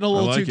this is getting a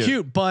little too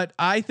cute, but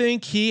I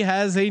think he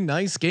has a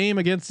nice game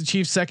against the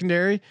Chiefs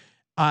secondary.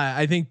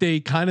 I think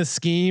they kind of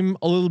scheme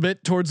a little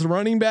bit towards the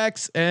running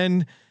backs,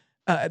 and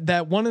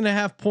that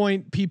 1.5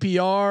 point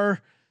PPR.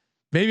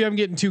 Maybe I'm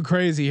getting too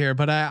crazy here,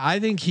 but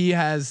I think he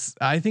has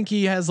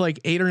like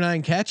 8 or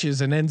 9 catches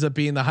and ends up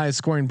being the highest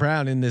scoring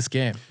Brown in this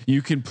game.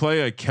 You can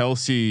play a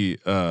Kelsey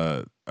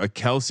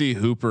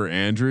Hooper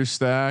Andrews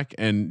stack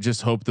and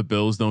just hope the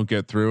Bills don't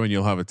get through, and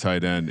you'll have a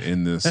tight end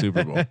in the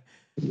Super Bowl. Yeah.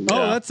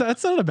 Oh,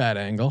 that's not a bad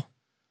angle.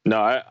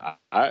 No,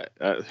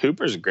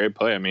 Hooper's a great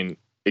play. I mean,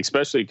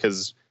 especially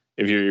because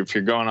if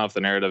you're going off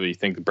the narrative, you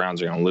think the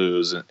Browns are going to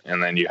lose,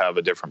 and then you have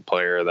a different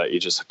player that you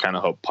just kind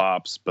of hope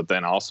pops, but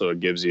then also it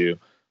gives you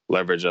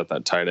leverage at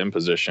that tight end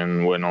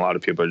position when a lot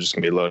of people are just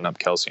going to be loading up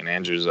Kelsey and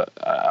Andrews.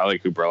 I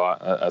like Hooper a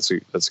lot. That's a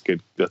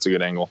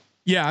good angle.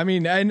 Yeah, I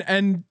mean,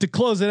 and to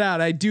close it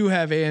out, I do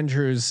have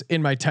Andrews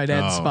in my tight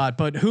end spot,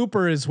 but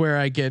Hooper is where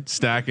I get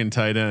stacking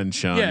tight end.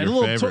 Sean, yeah, a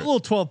little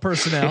 12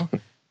 personnel.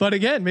 But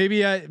again,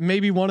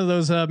 maybe one of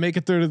those make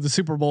it through to the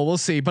Super Bowl. We'll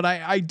see. But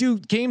I do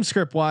game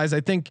script wise,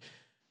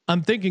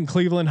 I'm thinking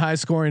Cleveland high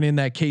scoring in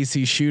that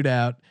KC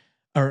shootout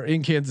or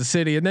in Kansas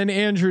City, and then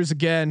Andrews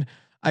again.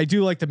 I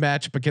do like the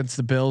matchup against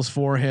the Bills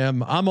for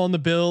him. I'm on the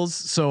Bills,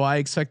 so I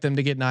expect them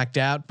to get knocked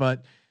out.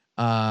 But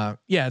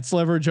it's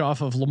leverage off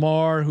of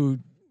Lamar, who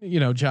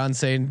John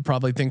saying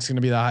probably thinks going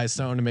to be the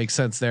highest owned. It makes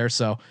sense there.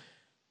 So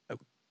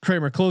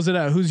Kramer, close it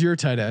out. Who's your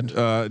tight end?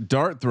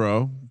 Dart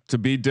throw to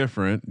be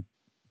different.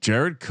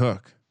 Jared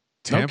Cook,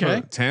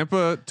 Tampa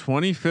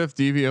 25th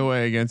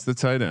DVOA against the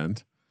tight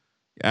end,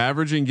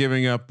 averaging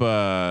giving up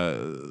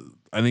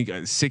I think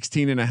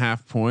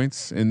 16.5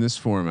 points in this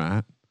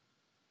format.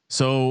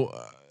 So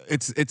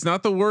it's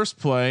not the worst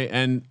play,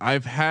 and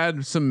I've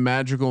had some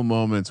magical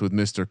moments with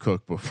Mr.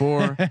 Cook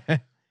before.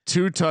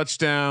 2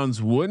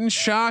 touchdowns wouldn't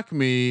shock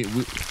me.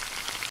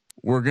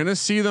 We're gonna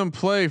see them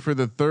play for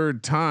the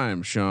 3rd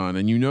time, Sean,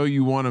 and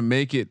you want to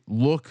make it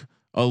look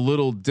a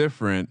little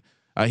different.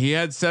 He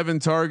had 7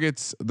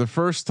 targets the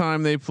first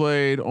time they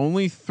played,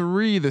 only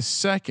 3 the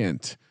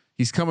second.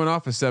 He's coming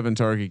off a 7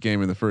 target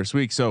game in the first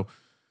week, so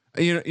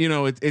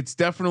it's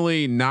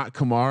definitely not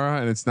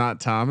Kamara and it's not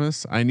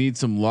Thomas. I need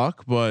some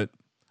luck, but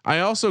I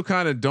also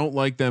kind of don't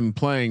like them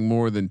playing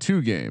more than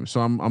 2 games.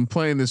 So I'm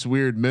playing this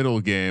weird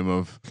middle game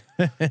of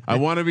I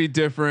want to be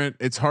different.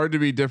 It's hard to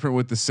be different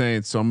with the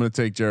Saints, so I'm going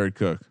to take Jared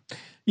Cook.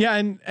 Yeah,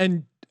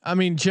 and I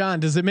mean, John,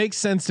 does it make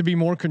sense to be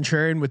more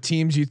contrarian with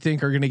teams you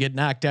think are going to get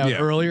knocked out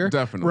earlier?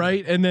 Definitely.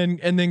 Right, and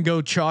then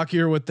go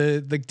chalkier with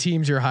the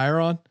teams you're higher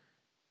on.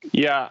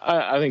 Yeah,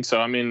 I think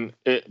so. I mean,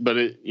 at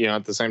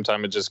the same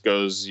time, it just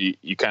goes.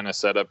 You kind of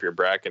set up your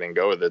bracket and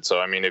go with it. So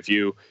I mean,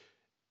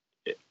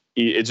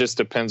 it just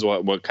depends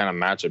what kind of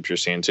matchups you're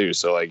seeing too.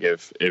 So like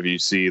if you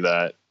see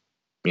that,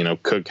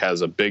 Cook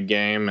has a big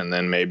game and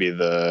then maybe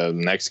the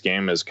next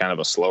game is kind of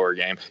a slower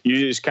game, you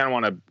just kind of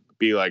want to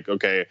be like,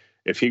 okay,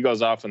 if he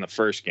goes off in the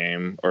first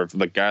game, or if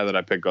the guy that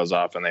I pick goes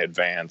off and they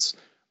advance,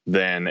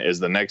 then is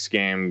the next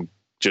game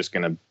just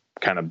going to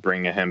kind of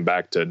bring him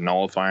back to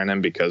nullifying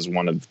him because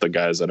one of the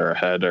guys that are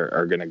ahead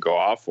are going to go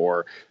off,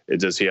 or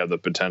does he have the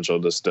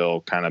potential to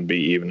still kind of be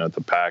even at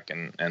the pack?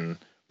 And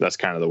that's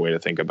kind of the way to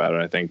think about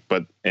it, I think.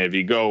 But if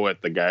you go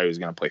with the guy who's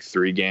going to play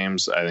 3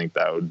 games, I think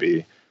that would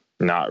be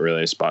not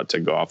really a spot to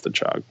go off the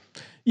chalk.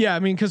 Yeah, I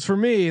mean, because for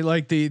me,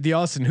 like the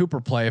Austin Hooper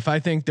play, if I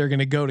think they're going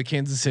to go to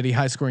Kansas City,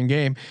 high scoring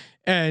game,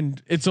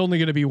 and it's only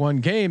going to be 1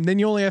 game, then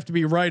you only have to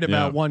be right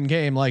about 1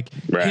 game. Like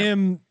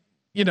him,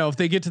 if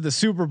they get to the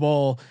Super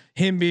Bowl,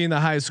 him being the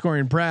highest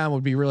scoring Brown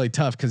would be really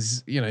tough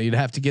because you'd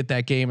have to get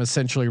that game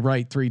essentially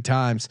right 3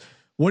 times.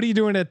 What are you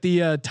doing at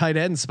the tight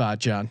end spot,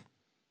 John?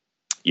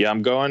 Yeah,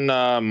 I'm going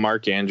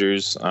Mark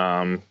Andrews.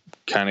 Kind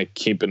of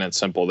keeping it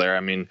simple there. I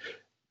mean,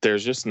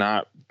 there's just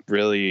not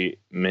really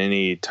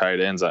many tight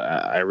ends.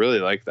 I really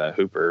like that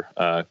Hooper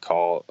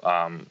call.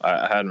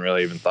 I hadn't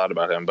really even thought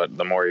about him, but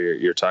the more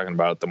you're talking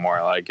about it, the more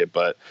I like it.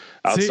 But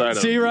outside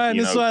see Ryan,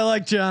 this is why I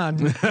like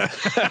John.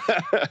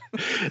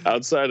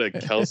 Outside of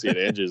Kelsey and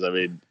Andrews, I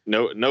mean,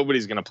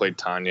 nobody's going to play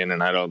Tanyan,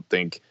 and I don't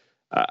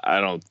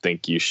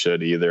think you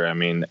should either. I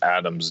mean,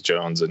 Adams,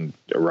 Jones, and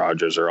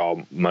Rodgers are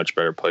all much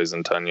better plays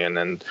than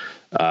Tanyan. And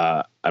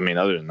I mean,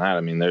 other than that,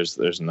 I mean,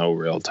 there's no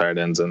real tight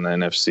ends in the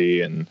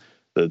NFC and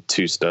the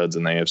 2 studs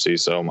in the AFC.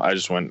 So I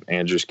just went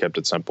Andrews, kept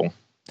it simple.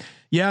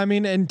 Yeah, I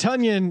mean, and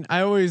Tunyon,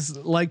 I always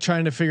like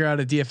trying to figure out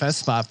a DFS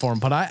spot for him,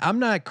 but I'm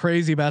not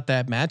crazy about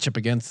that matchup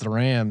against the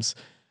Rams.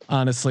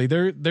 Honestly,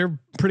 they're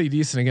pretty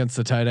decent against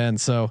the tight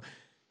end. So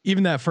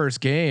even that first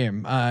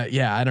game,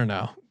 I don't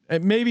know.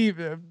 Maybe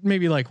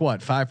like what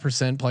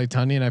 5% play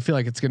Tunyon. I feel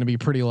like it's going to be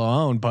pretty low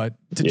owned. But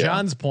to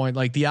John's point,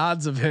 like the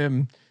odds of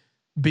him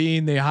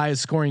being the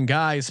highest scoring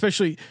guy,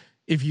 especially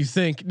if you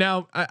think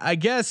now, I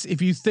guess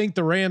if you think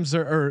the Rams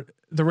are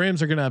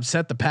going to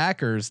upset the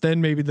Packers,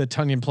 then maybe the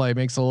Tunyon play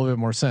makes a little bit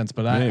more sense.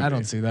 But I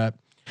don't see that.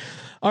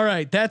 All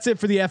right, that's it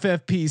for the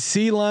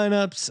FFPC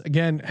lineups.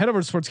 Again, head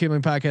over to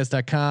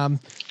sportsgamblingpodcast.com,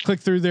 click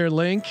through their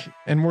link,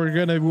 and we're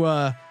going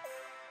to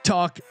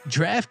talk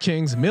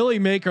DraftKings Millie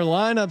Maker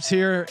lineups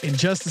here in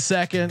just a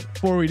second.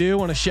 Before we do, I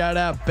want to shout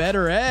out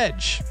Better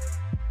Edge.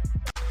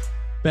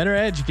 Better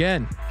Edge,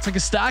 again, it's like a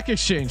stock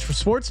exchange for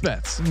sports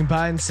bets. You can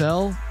buy and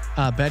sell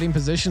betting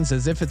positions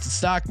as if it's a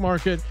stock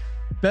market.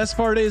 Best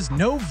part is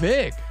no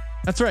VIG.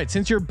 That's right.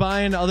 Since you're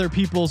buying other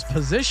people's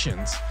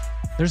positions,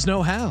 there's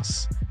no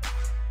house.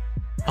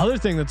 Other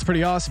thing that's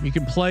pretty awesome, you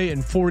can play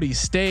in 40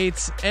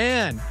 states,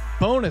 and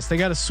bonus, they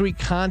got a sweet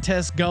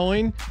contest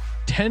going.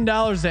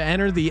 $10 to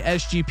enter the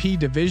SGP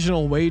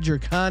Divisional Wager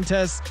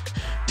Contest.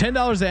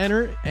 $10 to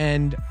enter,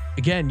 and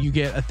again, you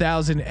get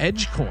 1,000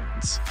 Edge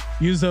coins.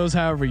 Use those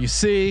however you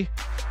see.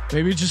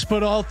 Maybe just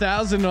put all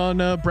 1,000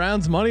 on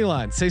Brown's money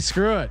line. Say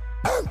screw it.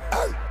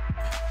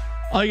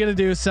 All you got to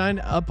do is sign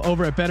up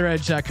over at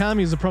betteredge.com.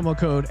 Use the promo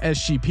code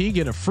SGP.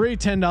 Get a free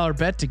 $10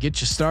 bet to get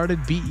you started.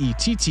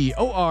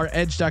 BETTOR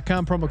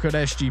edge.com, promo code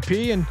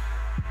SGP. And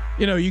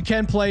you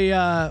can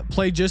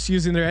play just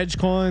using their Edge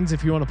coins.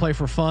 If you want to play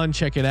for fun,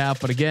 check it out.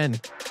 But again,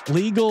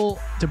 legal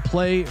to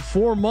play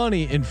for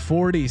money in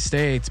 40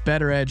 states.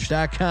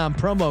 Betteredge.com,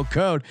 promo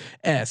code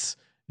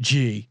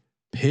SGP.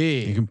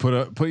 You can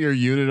put your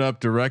unit up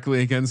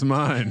directly against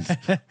mine.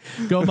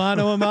 Go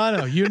mano a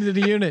mano, unit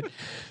to unit.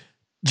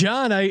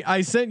 John,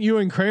 I sent you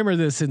and Kramer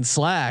this in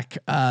Slack.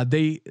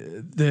 The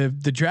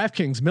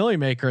DraftKings Millie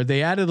Maker,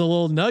 they added a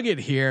little nugget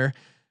here.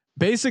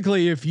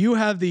 Basically, if you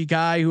have the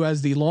guy who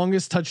has the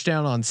longest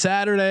touchdown on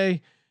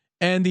Saturday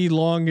and the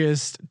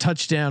longest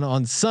touchdown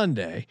on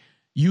Sunday,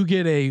 you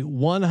get a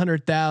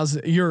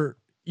 100,000.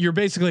 You're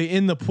basically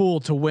in the pool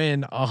to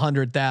win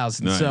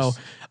 100,000. Nice. So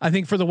I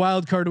think for the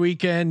wild card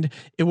weekend,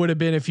 it would have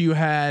been if you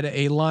had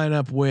a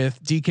lineup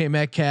with DK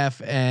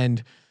Metcalf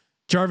and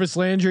Jarvis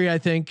Landry, I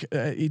think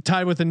he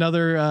tied with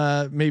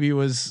another, maybe it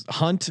was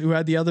Hunt who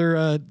had the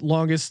other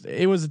longest.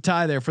 It was a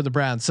tie there for the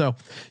Browns. So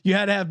you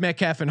had to have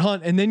Metcalf and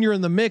Hunt, and then you're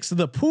in the mix of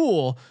the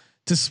pool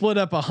to split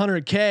up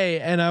 $100K.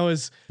 And I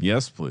was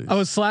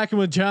slacking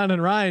with John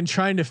and Ryan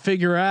trying to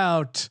figure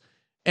out,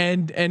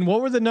 and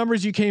what were the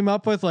numbers you came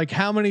up with? Like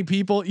how many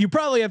people? You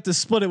probably have to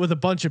split it with a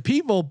bunch of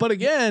people, but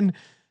again,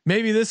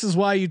 maybe this is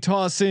why you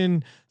toss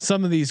in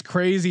some of these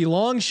crazy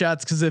long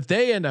shots. Cause if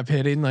they end up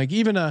hitting, like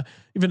even a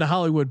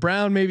Hollywood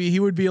Brown, maybe he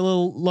would be a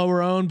little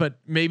lower owned, but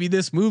maybe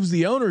this moves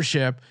the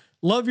ownership.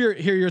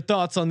 Hear your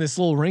thoughts on this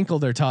little wrinkle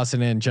they're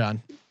tossing in,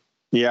 John.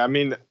 Yeah. I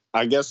mean,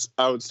 I guess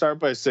I would start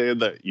by saying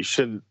that you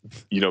shouldn't,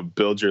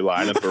 build your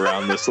lineup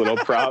around this little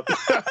prop.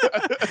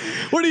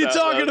 What are you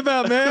talking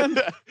about, man?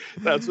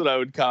 That's what I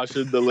would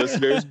caution the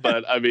listeners.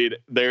 But I mean,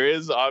 there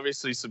is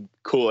obviously some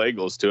cool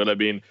angles to it. I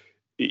mean,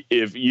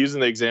 if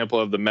using the example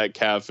of the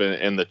Metcalf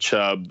and the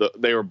Chubb,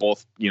 they were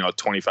both,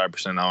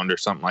 25% owned or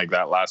something like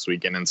that last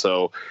weekend. And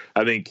so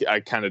I think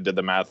I kind of did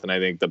the math, and I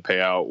think the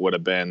payout would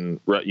have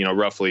been,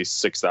 roughly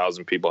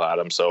 6,000 people had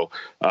them. So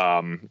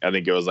I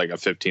think it was like a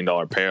 $15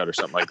 payout or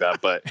something like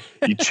that. But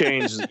you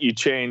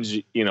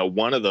change,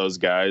 one of those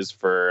guys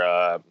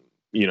for,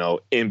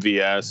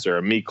 MVS or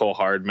a Mecole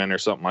Hardman or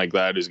something like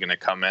that, who's going to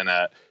come in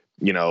at,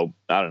 I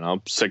don't know,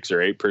 6 or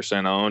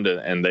 8% owned,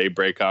 and they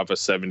break off a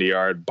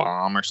 70-yard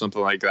bomb or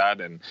something like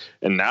that. And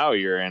now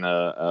you're in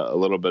a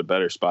little bit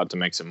better spot to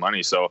make some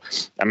money. So,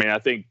 I mean, I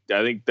think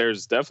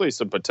there's definitely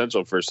some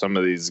potential for some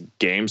of these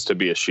games to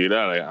be a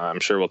shootout. I'm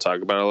sure we'll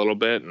talk about it a little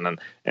bit.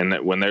 And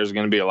that when there's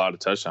going to be a lot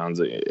of touchdowns,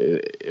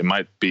 it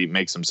might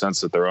make some sense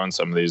to throw in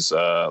some of these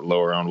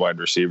lower owned wide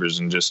receivers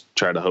and just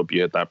try to hope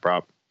you hit that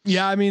prop.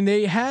 Yeah. I mean,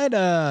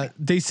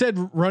 they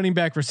said running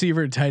back,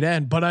 receiver, tight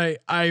end, but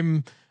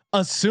I'm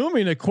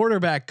assuming a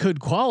quarterback could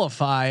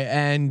qualify,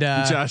 and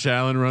Josh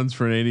Allen runs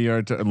for an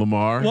 80-yard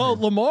Lamar. Well,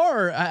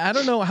 Lamar, I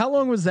don't know how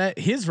long was that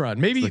his run.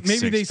 Maybe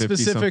they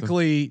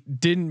specifically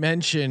didn't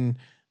mention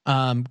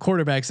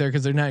quarterbacks there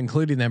because they're not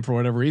including them for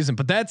whatever reason.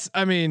 But that's,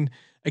 I mean,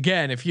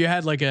 again, if you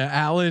had like a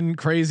Allen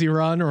crazy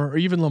run or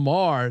even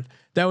Lamar,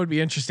 that would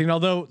be interesting.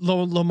 Although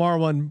Lamar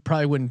one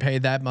probably wouldn't pay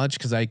that much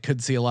because I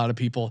could see a lot of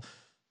people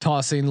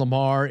tossing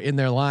Lamar in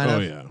their lineup. Oh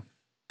yeah.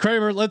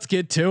 Kramer, let's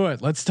get to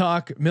it. Let's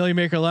talk Millie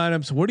Maker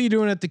lineups. What are you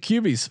doing at the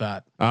QB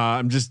spot?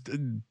 I'm just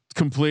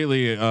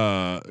completely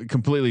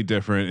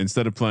different.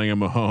 Instead of playing a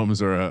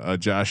Mahomes or a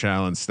Josh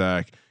Allen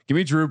stack, give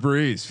me Drew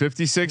Brees,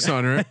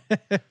 5,600.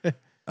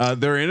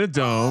 They're in a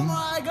dome,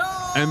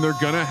 and they're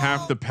gonna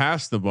have to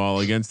pass the ball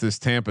against this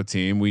Tampa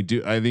team.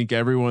 I think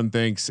everyone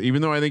thinks,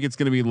 even though I think it's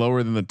going to be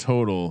lower than the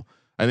total,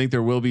 I think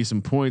there will be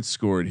some points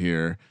scored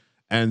here.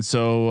 And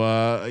so,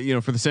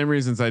 for the same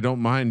reasons, I don't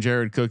mind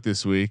Jared Cook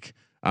this week.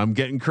 I'm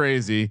getting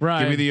crazy. Right.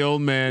 Give me the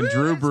old man,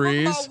 Drew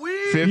Brees.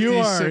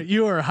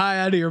 You are high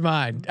out of your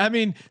mind. I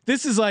mean,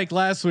 this is like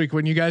last week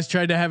when you guys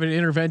tried to have an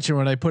intervention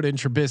when I put in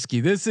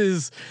Trubisky. This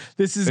is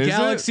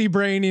galaxy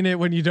braining it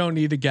when you don't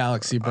need a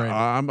galaxy brain.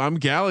 I'm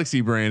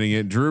galaxy braining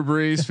it. Drew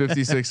Brees,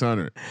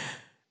 5,600.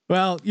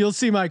 Well, you'll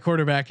see my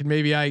quarterback, and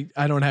maybe I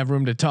don't have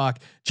room to talk.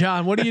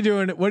 John, what are you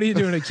doing? What are you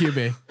doing at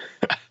QB?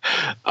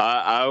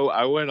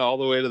 I went all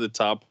the way to the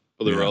top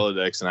of the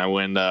Rolodex, and I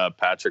went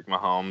Patrick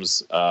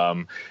Mahomes.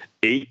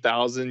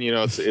 8,000,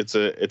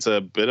 it's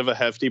a bit of a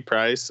hefty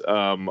price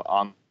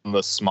on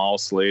the small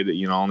slate,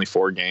 only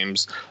 4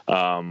 games.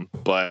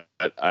 But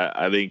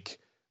I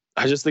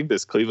just think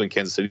this Cleveland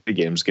Kansas City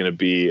game is going to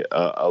be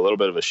a little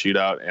bit of a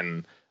shootout.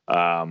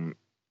 And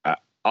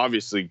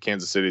obviously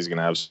Kansas City is going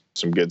to have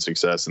some good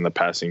success in the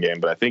passing game,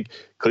 but I think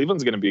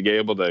Cleveland's going to be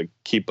able to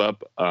keep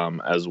up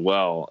as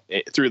well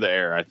through the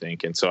air, I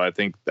think. And so I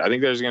think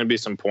there's going to be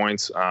some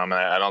points. And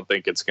I don't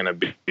think it's going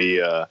to be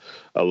a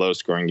low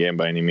scoring game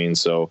by any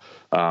means. So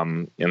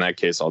in that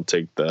case, I'll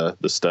take the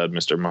stud,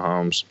 Mr.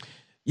 Mahomes.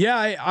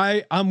 Yeah,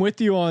 I'm with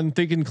you on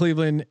thinking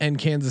Cleveland and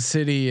Kansas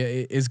City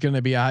is going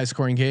to be a high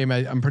scoring game.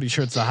 I'm pretty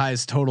sure it's the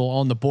highest total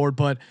on the board,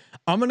 but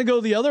I'm going to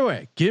go the other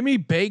way. Give me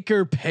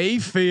Baker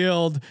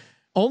Mayfield.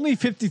 Only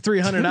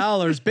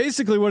 $5,300.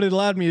 Basically, what it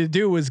allowed me to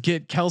do was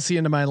get Kelsey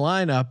into my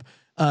lineup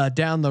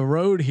down the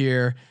road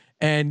here,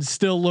 and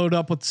still load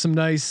up with some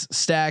nice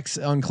stacks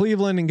on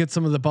Cleveland and get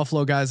some of the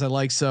Buffalo guys I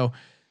like. So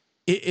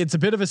it's a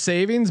bit of a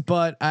savings,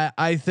 but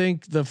I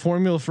think the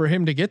formula for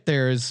him to get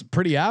there is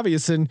pretty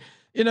obvious. And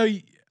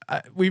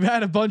we've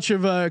had a bunch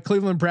of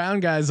Cleveland Brown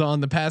guys on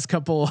the past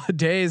couple of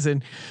days,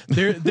 and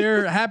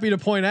they're happy to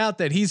point out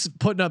that he's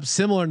putting up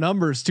similar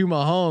numbers to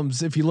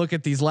Mahomes. If you look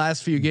at these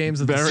last few games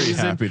of the season,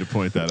 very happy to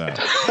point that out.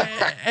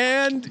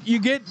 And you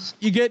get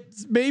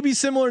maybe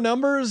similar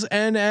numbers,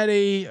 and at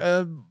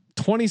a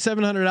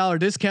 $2,700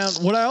 discount.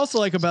 What I also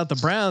like about the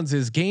Browns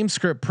is game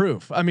script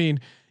proof. I mean,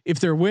 if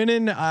they're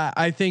winning,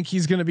 I think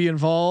he's going to be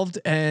involved,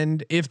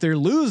 and if they're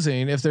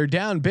losing, if they're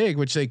down big,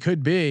 which they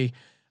could be,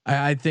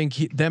 I think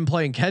them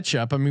playing catch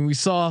up. I mean, we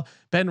saw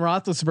Ben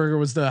Roethlisberger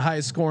was the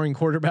highest scoring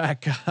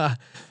quarterback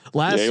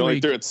last week. He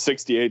only threw it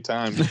 68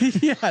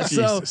 times. Yeah.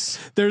 So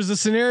there's a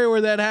scenario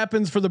where that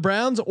happens for the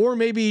Browns, or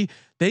maybe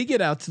they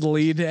get out to the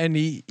lead and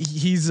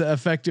he's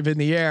effective in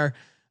the air.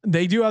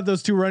 They do have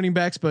those two running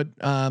backs, but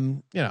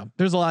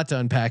there's a lot to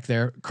unpack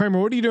there. Kramer,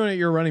 what are you doing at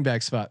your running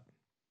back spot?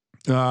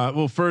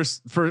 Well,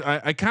 first,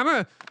 I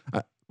kind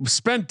of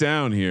spent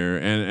down here,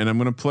 and I'm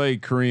going to play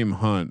Kareem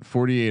Hunt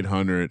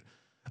 4,800.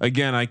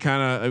 Again, I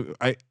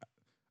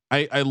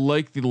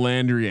like the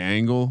Landry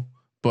angle,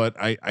 but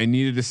I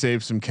needed to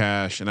save some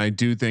cash, and I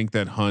do think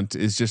that Hunt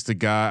is just a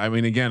guy. I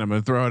mean, again, I'm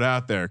going to throw it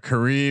out there: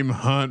 Kareem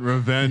Hunt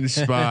revenge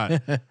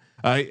spot.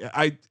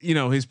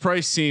 His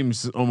price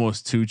seems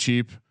almost too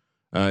cheap.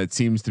 It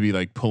seems to be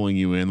like pulling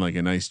you in like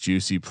a nice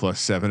juicy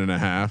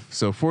 +7.5.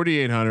 So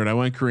 4,800. I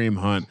went Kareem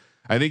Hunt.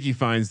 I think he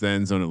finds the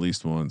end zone at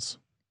least once.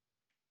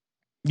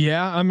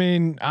 Yeah, I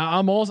mean,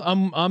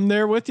 I'm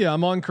there with you.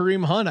 I'm on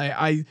Kareem Hunt.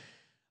 I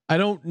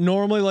don't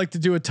normally like to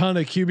do a ton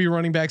of QB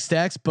running back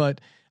stacks, but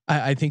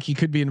I think he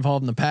could be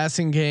involved in the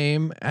passing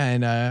game,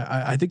 and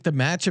I think the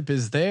matchup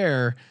is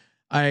there.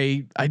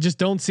 I just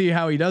don't see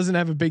how he doesn't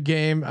have a big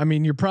game. I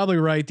mean, you're probably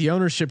right. The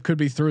ownership could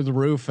be through the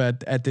roof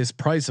at this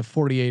price of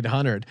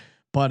 4,800,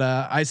 but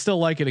I still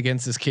like it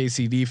against this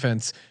KC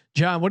defense.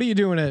 John, what are you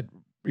doing at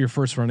your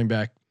first running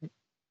back?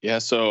 Yeah,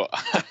 so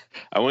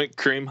I went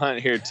Kareem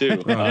Hunt here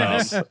too.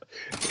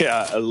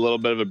 Yeah, a little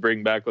bit of a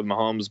bring back with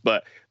Mahomes,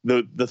 but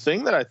the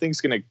thing that I think is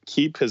going to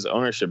keep his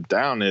ownership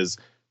down is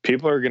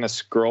people are going to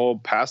scroll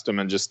past him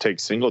and just take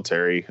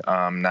Singletary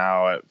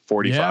now at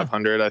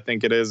 4,500, I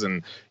think it is,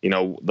 and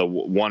the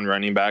one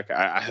running back.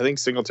 I think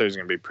Singletary is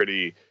going to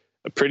be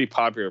a pretty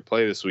popular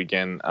play this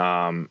weekend.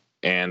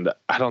 And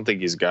I don't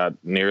think he's got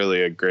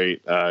nearly a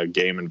great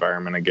game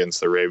environment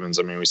against the Ravens.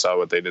 I mean, we saw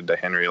what they did to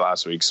Henry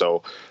last week,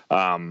 so.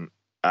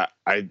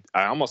 I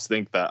almost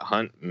think that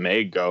Hunt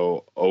may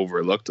go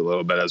overlooked a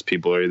little bit as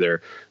people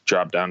either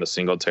drop down to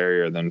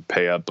Singletary or then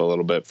pay up a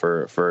little bit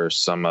for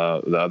some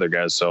of the other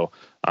guys. So,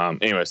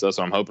 anyways, that's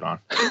what I'm hoping on.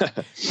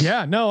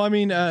 Yeah, no, I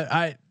mean,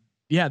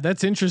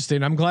 that's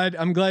interesting. I'm glad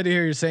to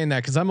hear you saying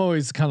that, because I'm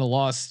always kind of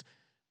lost.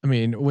 I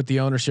mean, with the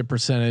ownership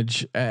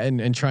percentage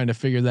and trying to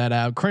figure that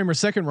out. Kramer,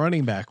 second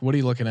running back. What are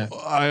you looking at?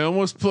 I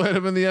almost played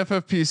him in the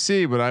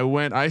FFPC, but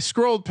I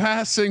scrolled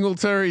past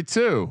Singletary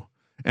too.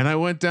 And I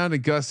went down to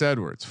Gus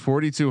Edwards,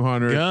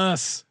 4,200.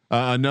 Gus,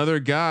 another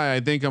guy.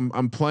 I think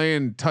I'm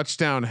playing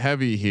touchdown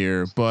heavy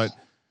here, but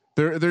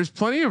there's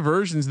plenty of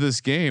versions of this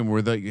game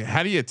where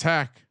how do you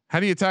attack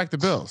the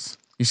Bills?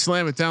 You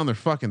slam it down their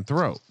fucking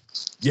throat.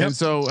 Yep. And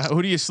so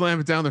who do you slam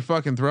it down their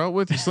fucking throat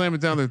with? You slam it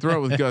down their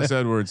throat with Gus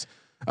Edwards.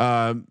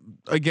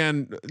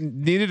 Again,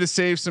 needed to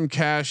save some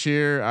cash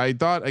here. I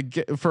thought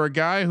for a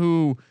guy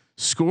who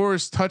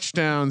scores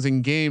touchdowns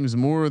in games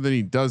more than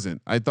he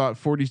doesn't, I thought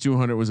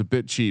 4,200 was a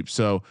bit cheap.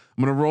 So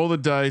I'm going to roll the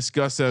dice.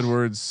 Gus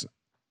Edwards.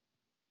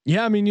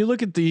 Yeah. I mean, you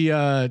look at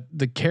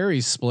the carry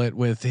split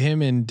with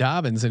him and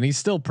Dobbins, and he's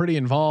still pretty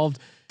involved.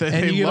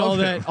 And you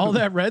get all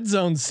that red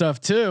zone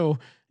stuff too.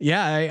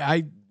 Yeah.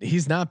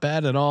 He's not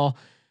bad at all.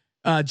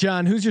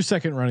 John, who's your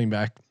second running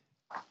back?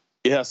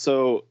 Yeah,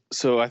 so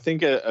I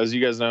think as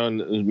you guys know,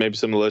 and maybe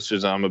some of the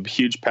listeners, I'm a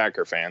huge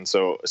Packer fan.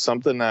 So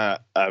something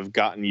that I've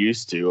gotten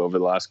used to over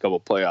the last couple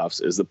of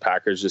playoffs is the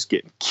Packers just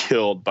getting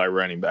killed by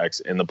running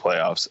backs in the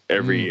playoffs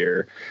every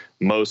year.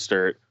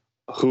 Mostert,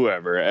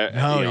 whoever.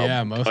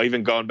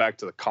 Even going back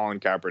to the Colin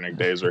Kaepernick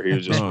days where he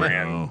was just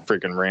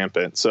freaking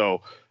rampant.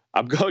 So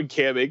I'm going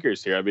Cam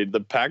Akers here. I mean,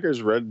 the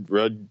Packers'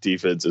 run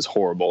defense is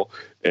horrible,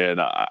 and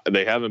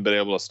they haven't been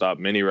able to stop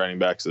many running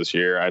backs this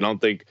year. I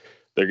don't think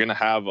they're going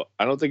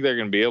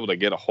to be able to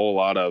get a whole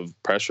lot of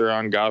pressure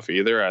on Goff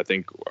either. I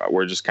think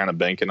we're just kind of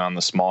banking on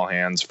the small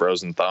hands,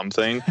 frozen thumb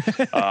thing.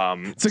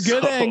 It's a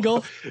good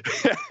angle.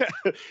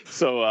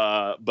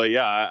 But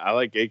yeah, I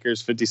like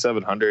Akers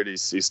 5,700.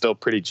 He's still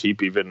pretty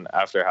cheap even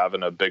after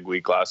having a big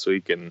week last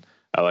week, and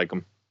I like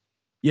him.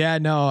 Yeah,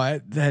 no,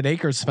 that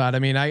Akers spot. I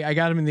mean, I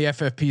got him in the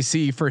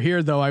FFPC. For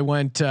here though, I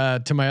went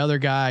to my other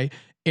guy,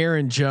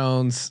 Aaron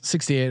Jones,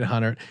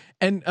 6,800.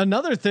 And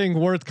another thing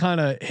worth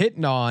kind of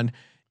hitting on.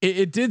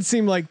 It did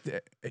seem like,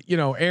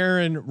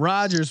 Aaron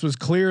Rodgers was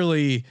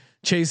clearly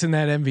chasing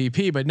that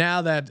MVP, but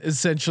now that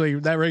essentially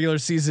that regular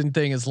season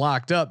thing is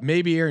locked up,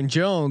 maybe Aaron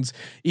Jones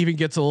even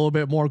gets a little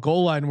bit more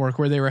goal line work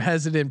where they were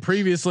hesitant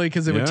previously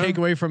because it would take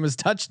away from his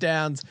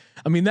touchdowns.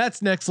 I mean,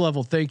 that's next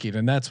level thinking,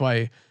 and that's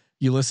why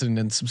you listen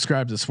and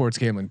subscribe to the Sports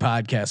Gambling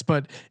Podcast.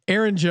 But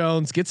Aaron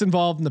Jones gets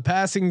involved in the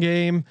passing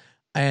game,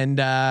 and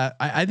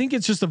I think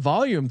it's just a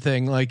volume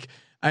thing. Like,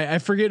 I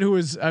forget who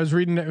I was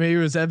reading, maybe it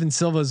was Evan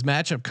Silva's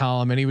matchup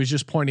column, and he was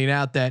just pointing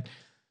out that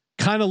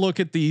kind of look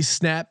at the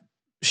snap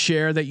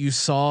share that you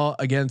saw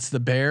against the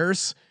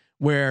Bears,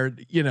 where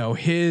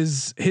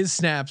his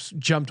snaps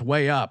jumped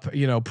way up.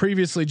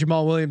 Previously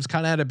Jamal Williams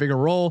kind of had a bigger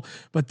role,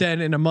 but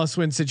then in a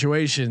must-win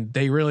situation,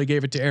 they really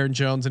gave it to Aaron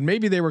Jones, and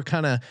maybe they were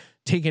kind of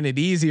taking it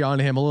easy on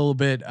him a little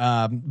bit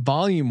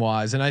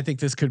volume-wise, and I think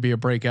this could be a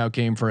breakout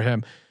game for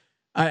him.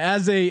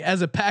 As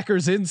a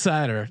Packers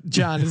insider,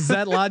 John, does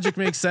that logic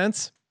make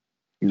sense?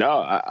 No,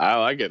 I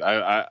like it.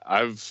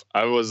 I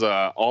was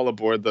all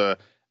aboard the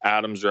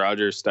Adams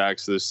Rodgers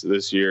stacks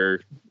this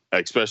year.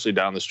 especially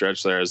down the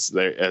stretch there,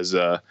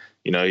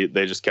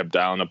 they just kept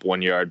dialing up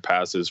 1 yard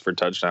passes for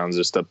touchdowns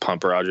just to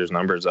pump Rodgers'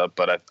 numbers up.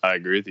 But I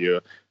agree with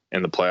you.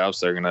 In the playoffs,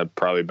 they're going to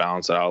probably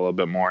balance it out a little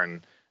bit more,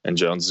 and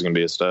Jones is going to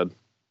be a stud.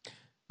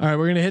 All right,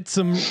 we're going to hit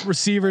some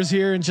receivers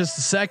here in just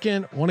a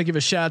second. I want to give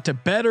a shout out to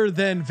Better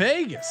Than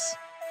Vegas.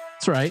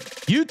 That's right,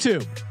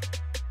 YouTube.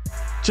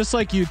 Just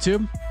like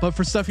YouTube, but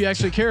for stuff you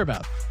actually care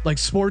about, like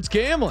sports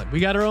gambling. We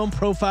got our own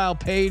profile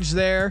page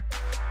there,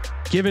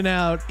 giving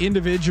out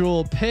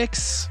individual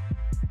picks.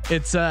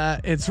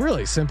 It's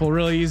really simple,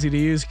 really easy to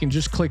use. You can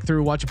just click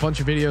through, watch a bunch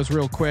of videos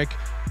real quick,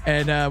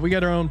 and we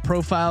got our own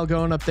profile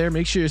going up there.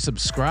 Make sure you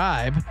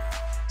subscribe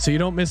so you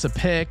don't miss a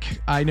pick.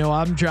 I know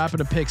I'm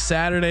dropping a pick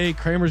Saturday.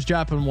 Kramer's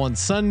dropping one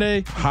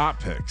Sunday. Hot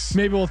picks.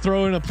 Maybe we'll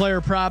throw in a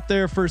player prop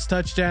there, first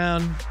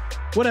touchdown.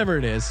 Whatever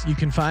it is, you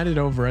can find it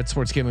over at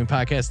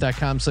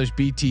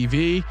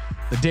sportsgamblingpodcast.com/BTV.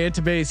 The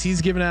database,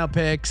 he's giving out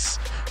picks.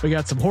 We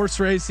got some horse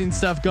racing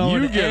stuff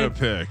going. You get a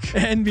pick.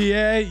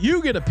 NBA,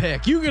 you get a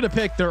pick. You get a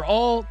pick. They're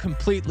all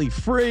completely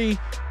free.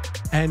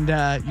 And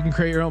you can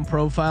create your own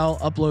profile,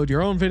 upload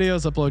your own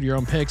videos, upload your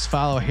own picks,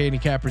 follow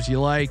handicappers you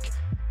like.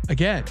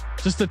 Again,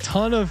 just a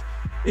ton of,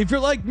 if you're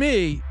like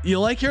me, you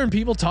like hearing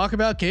people talk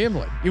about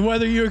gambling,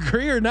 whether you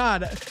agree or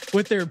not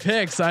with their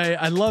picks.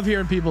 I love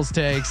hearing people's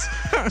takes.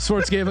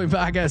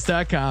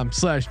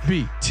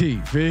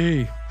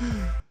 sportsgamblingpodcast.com/BTV.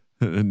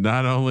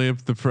 Not only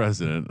the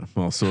president, I'm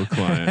also a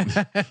client.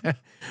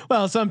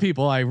 Well, some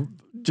people I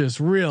just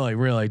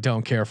really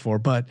don't care for,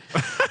 but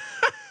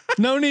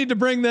no need to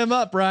bring them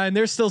up, Ryan.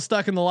 They're still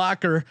stuck in the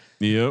locker.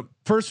 Yep.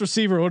 First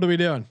receiver, what are we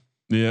doing?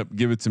 Yep.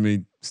 Give it to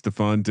me,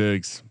 Stephon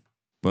Diggs.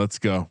 Let's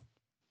go.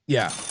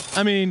 Yeah.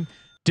 I mean,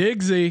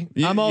 Diggsy.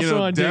 I'm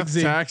also on death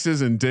Diggsy.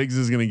 Taxes and Diggs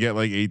is going to get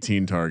like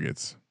 18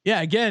 targets. Yeah.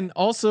 Again,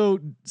 also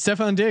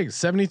Stephon Diggs,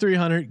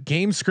 7,300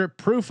 game script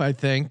proof, I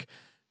think,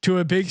 to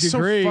a big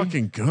degree. So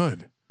fucking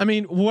good. I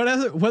mean,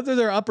 whether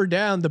they're up or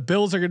down, the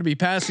Bills are going to be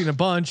passing a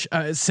bunch.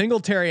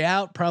 Singletary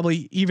out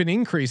probably even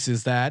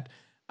increases that.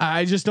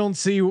 I just don't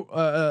see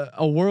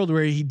a world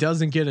where he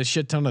doesn't get a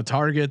shit ton of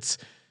targets.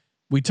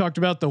 We talked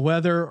about the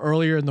weather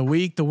earlier in the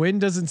week. The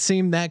wind doesn't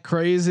seem that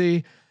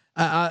crazy.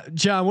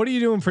 John, what are you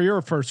doing for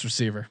your first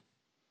receiver?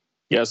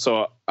 Yeah,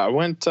 so I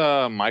went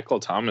Michael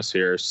Thomas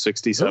here,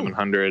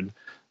 6,700.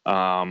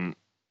 I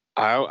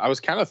was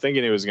kind of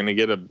thinking he was going to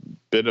get a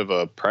bit of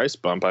a price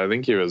bump. I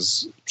think he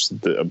was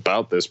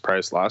about this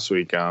price last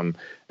week, and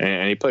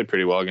he played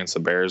pretty well against the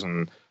Bears,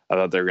 and I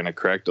thought they were going to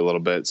correct a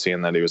little bit,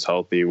 seeing that he was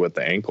healthy with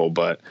the ankle,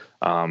 but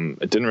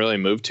it didn't really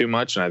move too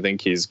much. And I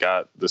think he's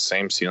got the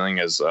same ceiling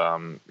as,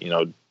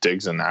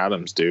 Diggs and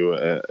Adams do,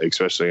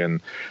 especially in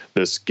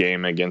this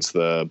game against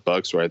the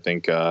Bucks, where I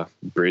think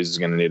Breeze is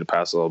going to need to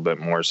pass a little bit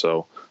more.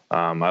 So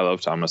I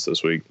love Thomas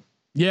this week.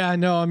 Yeah,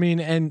 no, I mean,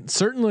 and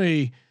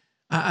certainly,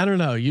 I don't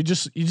know. You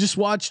just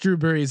watch Drew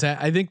Brees.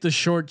 I think the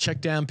short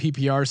check down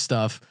PPR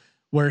stuff,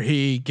 where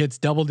he gets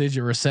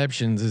double-digit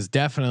receptions, is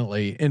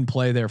definitely in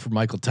play there for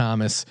Michael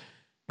Thomas.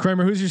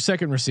 Kramer, who's your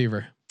second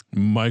receiver?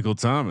 Michael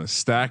Thomas,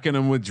 stacking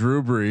him with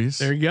Drew Brees.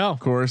 There you go.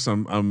 Of course,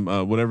 I'm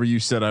whatever you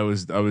said. I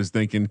was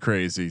thinking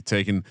crazy,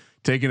 taking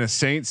a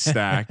Saints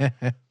stack,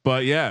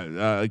 but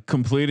yeah,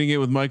 completing it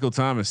with Michael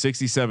Thomas,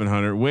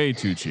 6,700, way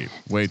too cheap.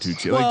 Well,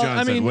 like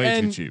John said,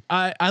 way too cheap.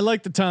 I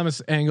like the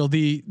Thomas angle.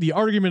 The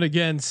argument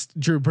against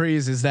Drew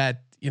Brees is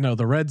that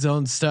the red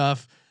zone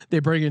stuff. They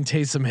bring in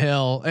Taysom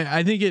Hill.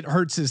 I think it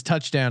hurts his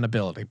touchdown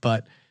ability,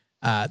 but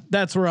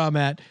that's where I'm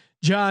at.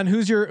 John,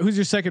 who's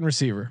your second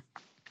receiver?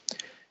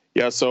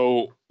 Yeah.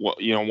 So,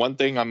 one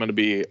thing I'm going to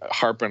be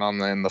harping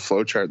on in the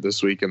flow chart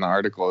this week in the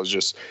article is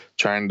just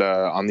trying to,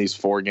 on these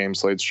 4 game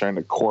slates, trying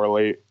to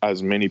correlate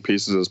as many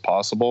pieces as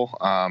possible.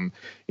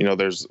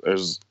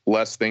 There's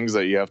less things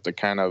that you have to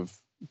kind of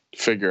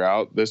figure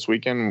out this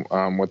weekend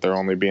with there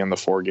only being the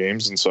 4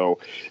 games. And so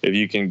if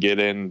you can get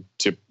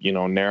into,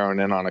 narrowing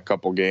in on a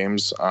couple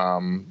games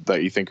that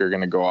you think are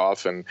going to go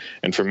off. And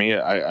for me,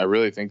 I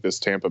really think this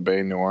Tampa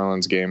Bay New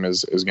Orleans game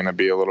is going to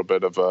be a little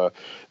bit of a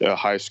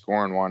high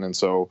scoring one. And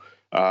so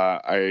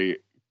I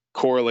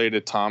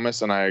correlated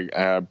Thomas, and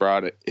I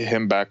brought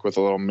him back with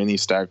a little mini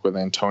stack with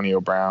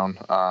Antonio Brown,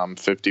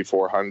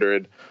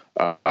 5,400,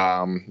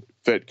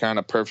 fit kind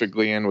of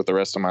perfectly in with the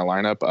rest of my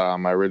lineup.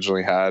 I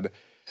originally had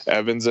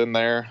Evans in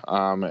there,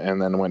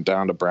 and then went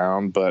down to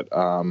Brown. But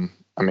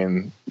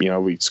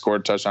we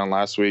scored a touchdown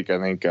last week. I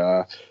think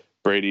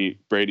Brady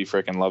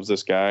freaking loves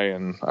this guy,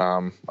 and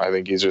I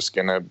think he's just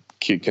gonna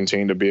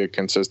continue to be a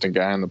consistent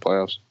guy in the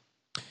playoffs.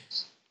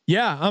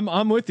 Yeah,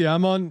 I'm with you.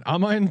 I'm on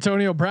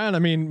Antonio Brown. I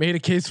mean, made a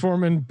case for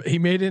him, and he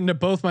made it into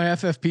both my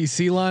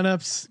FFPC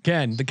lineups.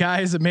 Again, the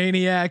guy is a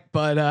maniac,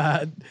 but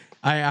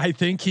I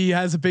think he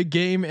has a big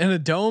game in a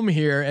dome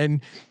here, and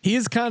he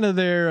is kind of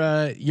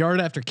their yard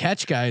after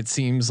catch guy, it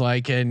seems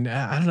like. And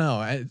I don't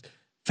know,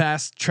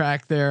 fast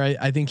track there.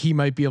 I think he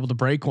might be able to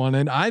break one,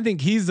 and I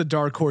think he's the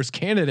dark horse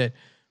candidate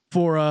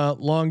for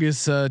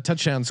longest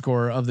touchdown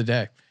scorer of the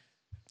day.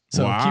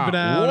 So keep an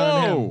eye out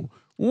on him.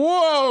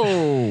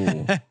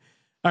 Whoa.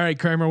 All right,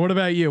 Kramer. What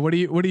about you? What are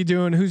you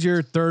doing? Who's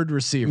your third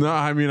receiver? No,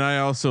 I mean I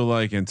also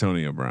like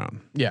Antonio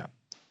Brown. Yeah.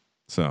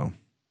 So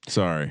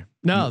sorry.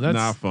 No, that's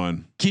not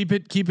fun. Keep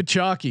it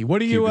chalky. What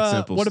do you?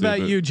 Simple, what about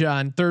stupid. you,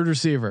 John? Third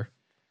receiver.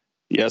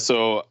 Yeah,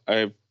 so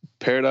I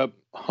paired up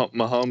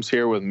Mahomes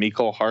here with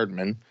Mecole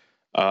Hardman,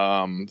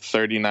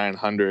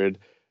 3,900.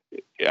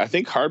 I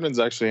think Hardman's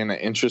actually in an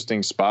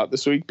interesting spot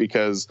this week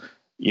because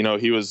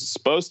he was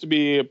supposed to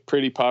be a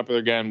pretty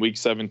popular guy in Week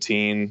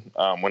 17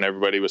 when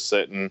everybody was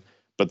sitting.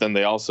 But then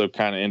they also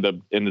kind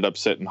of ended up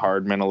sitting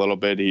Hardman a little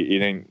bit. He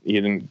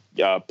didn't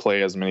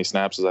play as many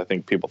snaps as I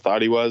think people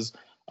thought he was.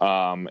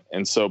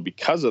 And so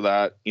because of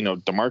that,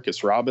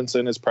 Demarcus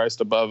Robinson is priced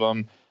above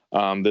him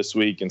this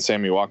week, and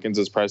Sammy Watkins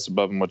is priced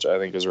above him, which I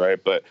think is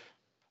right. But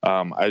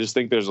I just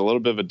think there's a little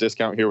bit of a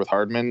discount here with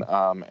Hardman.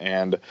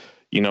 And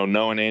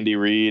knowing Andy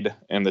Reid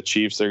and the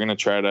Chiefs, they're going to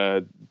try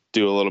to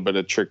do a little bit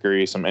of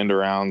trickery, some end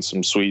arounds,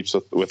 some sweeps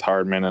with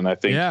Hardman, and I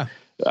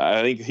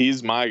think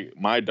he's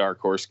my dark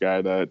horse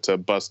guy to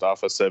bust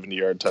off a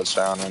 70-yard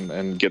touchdown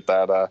and get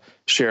that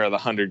share of the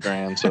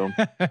 $100,000. So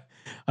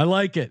I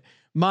like it.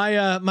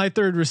 My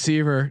third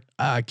receiver,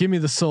 give me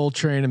the Soul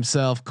Train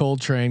himself, Cole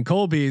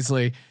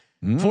Beasley,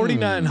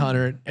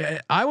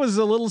 4,900. I was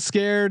a little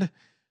scared.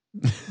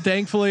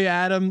 Thankfully,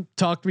 Adam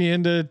talked me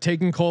into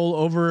taking Cole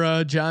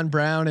over John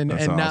Brown and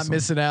awesome. Not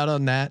missing out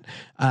on that.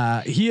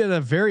 He had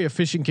a very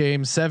efficient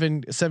game,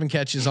 seven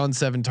catches on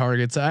 7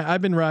 targets.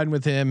 I've been riding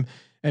with him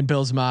and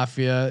Bills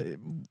Mafia.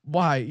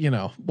 Why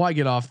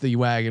get off the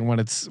wagon when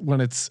it's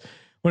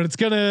just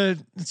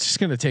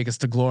gonna take us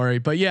to glory.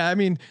 But yeah, I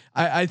mean,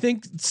 I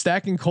think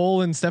stacking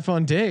Cole and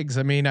Stephon Diggs,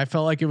 I mean, I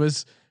felt like it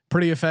was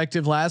pretty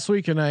effective last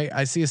week, and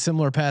I see a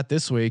similar path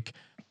this week.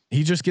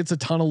 He just gets a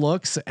ton of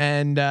looks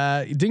and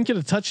he didn't get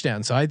a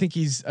touchdown. So I think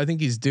he's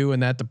due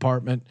in that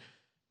department.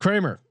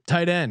 Kramer,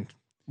 tight end.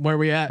 Where are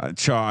we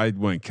at? I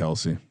went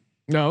Kelsey.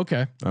 No,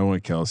 okay. I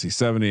went Kelsey,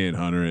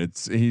 7,800.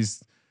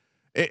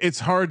 It's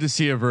hard to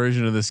see a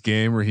version of this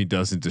game where he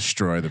doesn't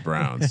destroy the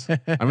Browns.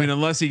 I mean,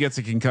 unless he gets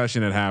a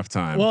concussion at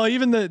halftime. Well,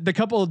 even the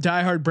couple of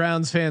diehard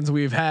Browns fans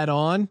we've had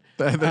on,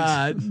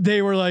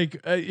 they were like,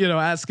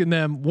 asking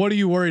them, "What are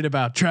you worried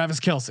about?" Travis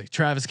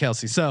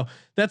Kelce. So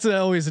that's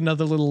always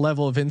another little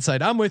level of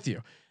insight. I'm with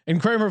you.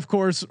 And Kramer, of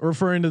course,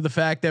 referring to the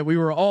fact that we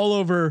were all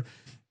over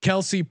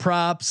Kelce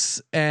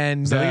props, and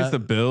was that against the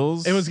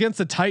Bills? It was against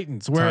the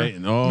Titans, where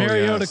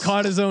Mariota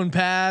caught his own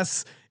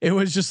pass. It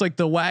was just like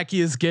the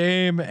wackiest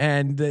game,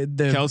 and the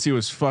Kelce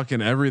was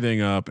fucking everything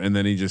up, and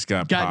then he just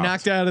got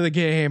knocked out of the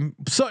game.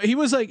 So he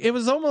was like, it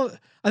was almost,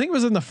 I think it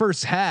was in the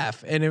first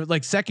half, and it was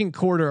like second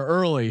quarter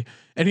early,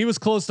 and he was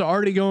close to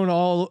already going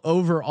all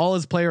over all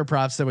his player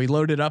props that we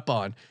loaded up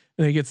on,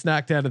 and he gets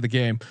knocked out of the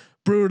game.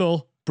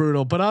 Brutal.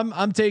 But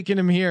I'm taking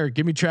him here.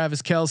 Give me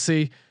Travis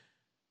Kelce.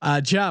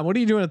 John, what are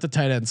you doing at the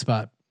tight end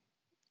spot?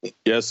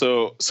 Yeah,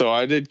 so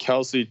I did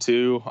Kelce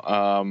too.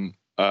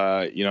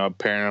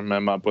 Pairing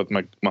him up with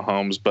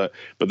Mahomes, but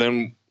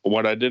then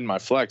what I did in my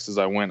flex is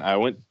I went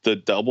the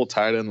double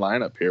tight end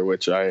lineup here,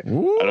 which I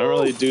don't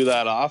really do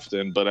that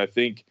often, but I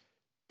think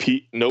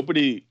I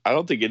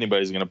don't think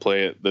anybody's going to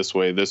play it this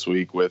way this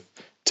week with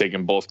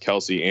taking both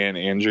Kelce and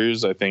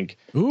Andrews. I think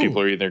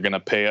people are either going to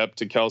pay up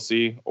to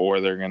Kelce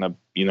or they're going to,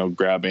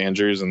 grab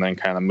Andrews and then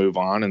kind of move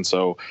on. And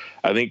so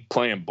I think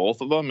playing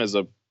both of them is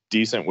a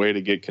decent way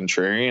to get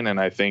contrarian. And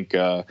I think,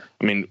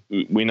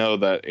 we know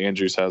that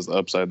Andrews has the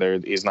upside there.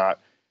 He's not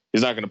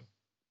going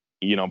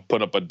to,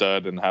 put up a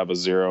dud and have a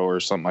 0 or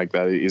something like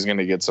that. He's going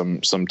to get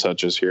some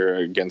touches here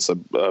against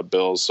the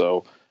Bills.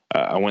 So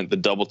I went the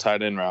double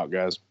tight end route,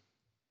 guys.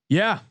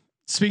 Yeah.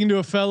 Speaking to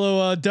a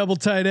fellow double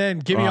tight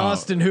end, give me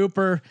Austin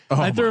Hooper.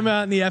 I threw him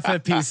out in the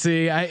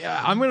FFPC.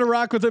 I'm going to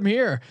rock with him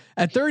here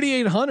at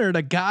 3,800.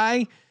 A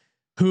guy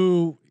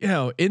who,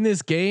 in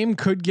this game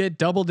could get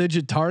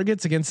double-digit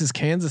targets against his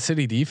Kansas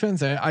City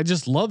defense. I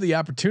just love the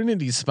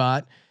opportunity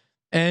spot.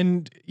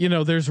 And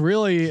there's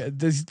really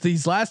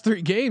these last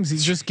 3 games,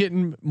 he's just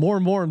getting more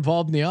and more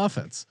involved in the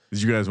offense.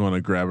 Did you guys want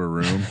to grab a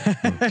room?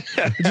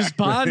 Just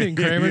bonding,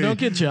 Kramer. Don't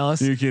get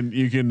jealous. You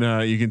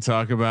can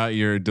talk about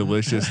your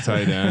delicious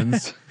tight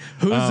ends.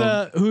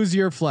 Who's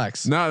your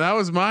flex? No, that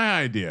was my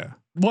idea.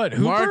 What?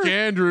 Hooper? Mark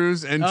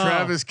Andrews and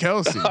Travis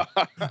Kelce.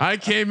 I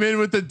came in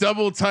with the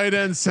double tight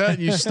end set. And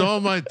you stole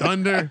my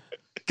thunder.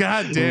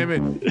 God damn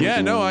it!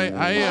 Yeah, no,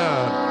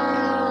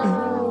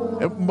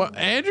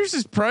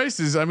 Andrews'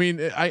 prices. I mean,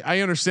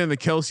 I understand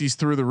that Kelsey's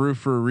through the roof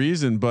for a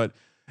reason, but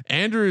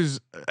Andrews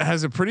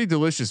has a pretty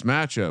delicious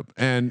matchup.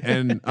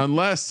 And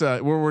unless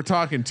we're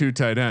talking 2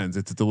 tight ends,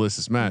 it's a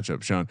delicious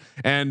matchup, Sean.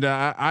 And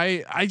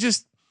I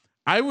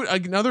would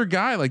another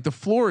guy, like the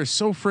floor is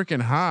so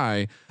freaking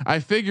high. I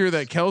figure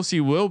that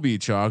Kelce will be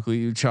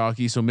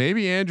chalky. So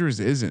maybe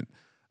Andrews isn't.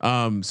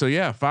 So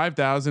yeah,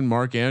 5,000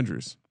 Mark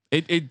Andrews.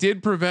 It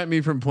did prevent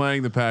me from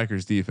playing the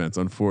Packers defense,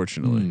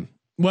 unfortunately.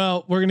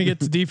 Well, we're going to get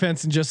to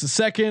defense in just a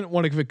second.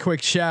 Want to give a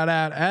quick shout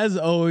out, as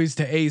always,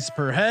 to Ace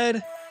Per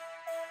Head.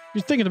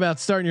 You're thinking about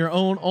starting your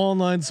own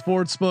online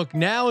sports book.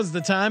 Now is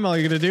the time. All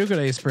you're going to do, go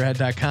to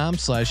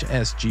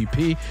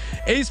aceperhead.com/SGP.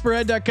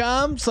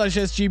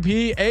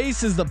 aceperhead.com/SGP.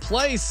 Ace is the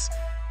place.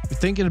 You're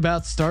thinking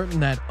about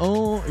starting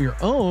your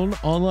own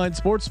online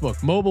sports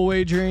book. Mobile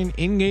wagering,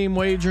 in-game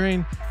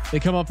wagering. They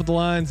come up with the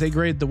lines. They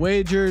grade the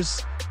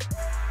wagers.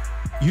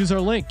 Use our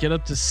link. Get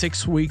up to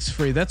 6 weeks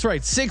free. That's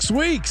right. 6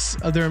 weeks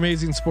of their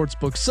amazing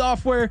sportsbook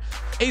software.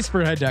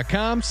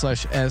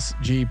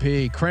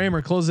 aceperhead.com/SGP.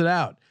 Kramer, close it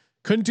out.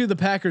 Couldn't do the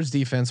Packers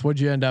defense.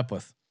 What'd you end up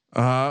with?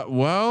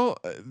 Well,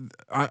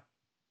 I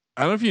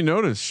don't know if you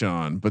noticed,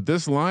 Sean, but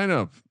this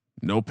lineup,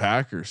 no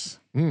Packers,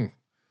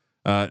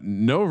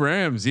 no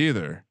Rams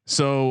either.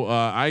 So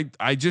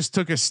I just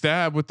took a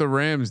stab with the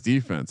Rams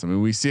defense. I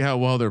mean, we see how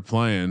well they're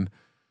playing.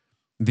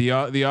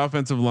 The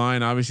offensive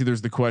line, obviously,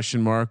 there's the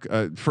question mark.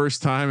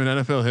 First time in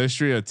NFL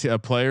history, a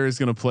player is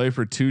going to play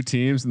for 2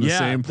 teams in the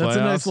same playoffs. That's a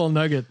nice little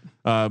nugget.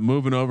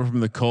 Moving over from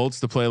the Colts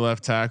to play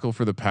left tackle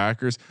for the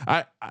Packers.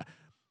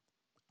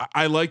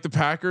 I like the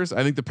Packers.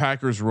 I think the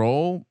Packers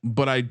roll,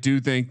 but I do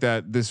think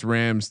that this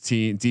Rams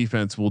team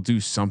defense will do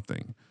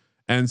something.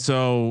 And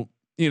so,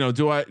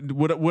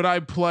 would I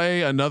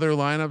play another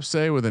lineup,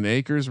 say, with an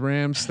Akers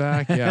Rams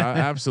stack? Yeah,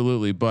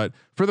 absolutely. But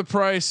for the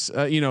price,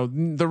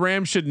 the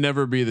Rams should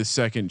never be the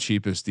second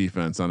cheapest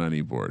defense on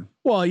any board.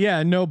 Well,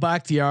 yeah, no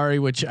Bakhtiari,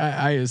 which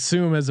I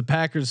assume as a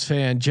Packers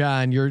fan,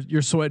 John,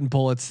 you're sweating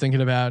bullets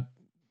thinking about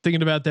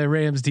that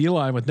Rams D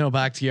line with no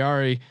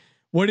Bakhtiari.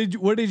 What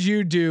did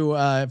you do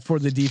for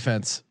the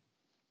defense?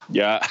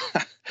 Yeah,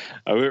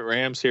 I went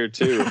Rams here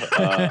too.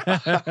 Wow,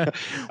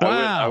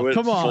 I went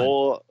come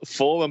on.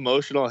 full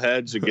emotional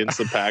hedge against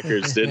the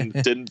Packers.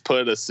 didn't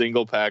put a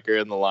single Packer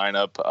in the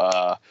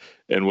lineup,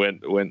 and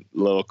went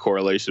little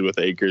correlation with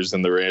Akers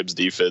and the Rams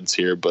defense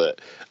here.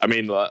 But I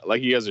mean,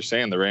 like you guys are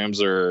saying, the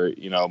Rams are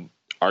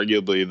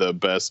arguably the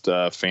best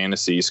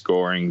fantasy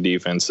scoring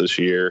defense this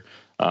year.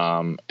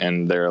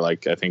 And they're I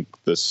think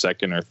the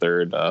second or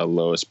third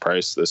lowest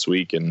price this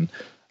week. And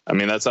I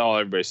mean, that's all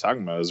everybody's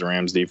talking about is the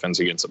Rams defense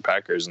against the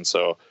Packers. And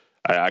so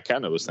I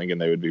kind of was thinking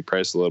they would be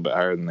priced a little bit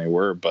higher than they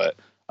were, but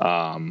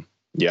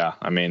yeah,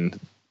 I mean,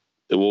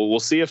 we'll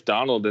see if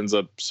Donald ends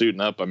up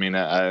suiting up. I mean,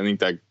 I think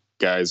that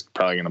guy's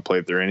probably going to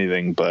play through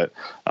anything, but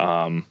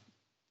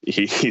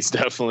he's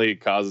definitely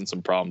causing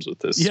some problems with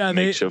this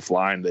makeshift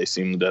line. They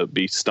seem to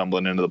be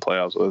stumbling into the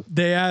playoffs with.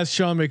 They asked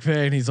Sean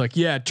McVay, and he's like,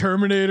 "Yeah,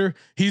 Terminator.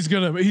 He's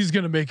gonna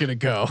make it a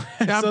go."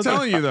 I'm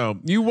telling you though,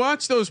 you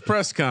watch those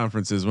press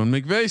conferences when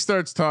McVay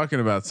starts talking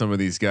about some of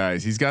these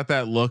guys. He's got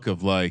that look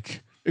of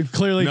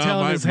clearly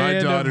telling his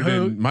hand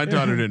my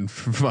daughter didn't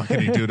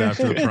fucking do it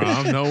after the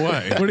prom. No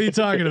way. What are you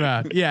talking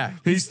about? Yeah,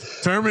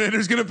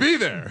 Terminator's gonna be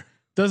there.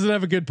 Doesn't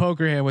have a good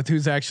poker hand with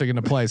who's actually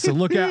going to play. So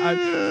look at,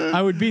 I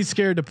would be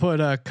scared to put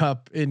a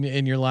Cup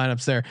in your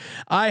lineups there.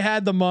 I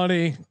had the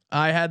money,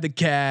 I had the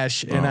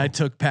cash, and I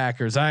took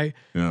Packers. I'm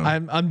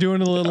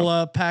doing a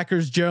little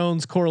Packers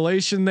Jones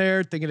correlation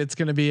there, thinking it's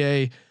going to be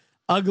a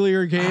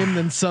uglier game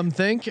than some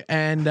think.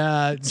 And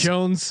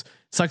Jones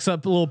sucks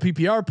up a little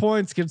PPR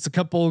points, gets a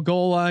couple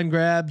goal line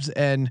grabs,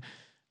 and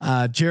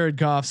Jared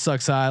Goff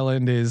sucks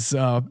island is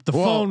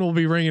phone will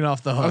be ringing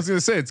off the hook. I was going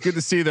to say it's good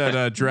to see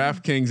that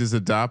DraftKings is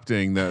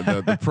adopting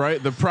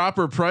the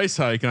proper price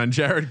hike on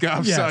Jared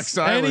Goff sucks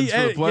island for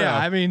the playoff. Yeah,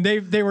 I mean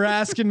they were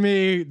asking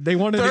me, they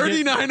wanted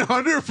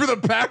 $3,900 for the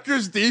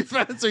Packers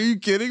defense. Are you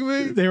kidding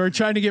me? They were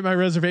trying to get my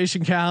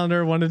reservation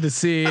calendar, wanted to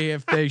see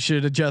if they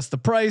should adjust the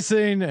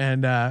pricing,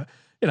 and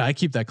I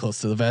keep that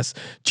close to the vest.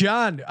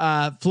 John,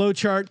 flow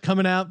chart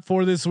coming out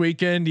for this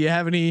weekend. Do you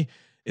have any?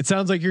 It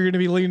sounds like you're going to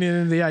be leaning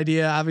into the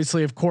idea,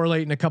 obviously, of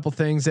correlating a couple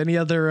things. Any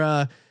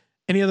other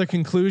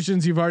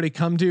conclusions you've already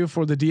come to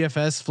for the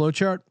DFS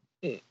flowchart?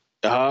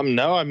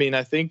 No, I mean,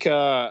 I think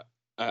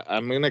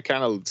I'm going to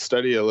kind of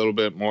study a little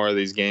bit more of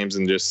these games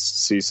and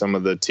just see some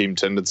of the team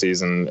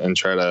tendencies and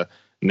try to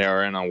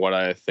narrow in on what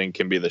I think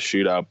can be the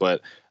shootout. But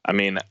I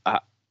mean,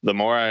 the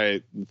more I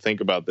think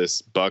about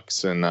this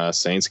Bucks and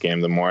Saints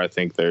game, the more I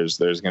think there's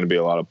going to be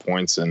a lot of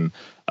points, and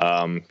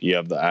you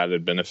have the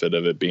added benefit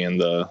of it being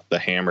the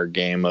hammer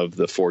game of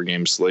the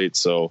 4-game slate.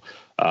 So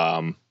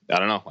I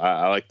don't know.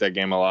 I like that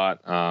game a lot.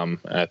 And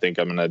I think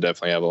I'm going to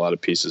definitely have a lot of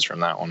pieces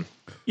from that one.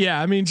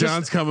 Yeah, I mean,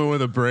 John's coming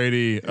with a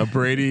Brady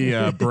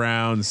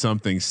Brown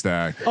something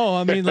stack. Oh,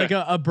 I mean, like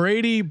a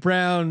Brady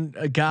Brown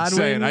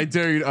Godwin. I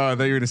dare you. Oh, I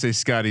thought you were going to say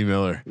Scotty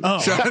Miller. Oh,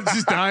 John's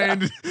just dying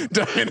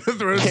to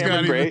throw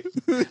Scotty.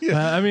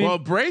 Yeah. Well,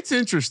 Braid's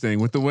interesting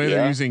with the way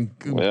they're using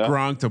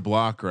Gronk to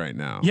block right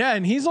now. Yeah,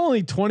 and he's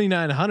only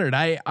 2,900.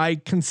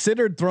 I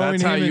considered throwing.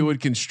 That's how you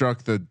would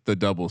construct the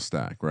double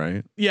stack,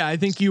 right? Yeah, I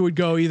think you would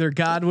go either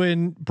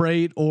Godwin,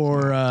 Braid,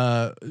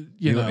 or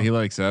he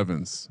likes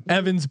Evans.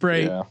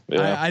 Braid.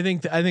 Yeah. I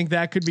think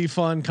that could be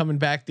fun coming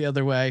back the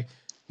other way.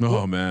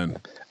 Oh man,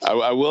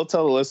 I will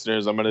tell the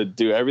listeners I'm going to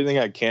do everything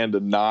I can to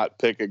not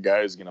pick a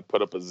guy who's going to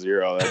put up a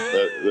 0.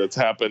 That's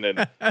happened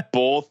in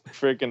both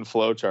freaking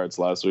flow charts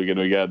last week, and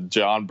we got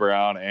John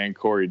Brown and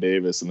Corey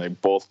Davis, and they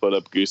both put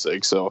up goose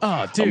egg. So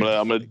I'm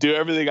gonna do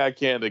everything I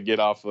can to get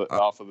off of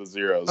the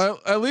 0s.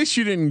 At least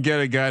you didn't get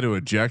a guy to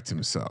eject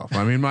himself.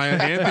 I mean, my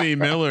Anthony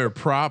Miller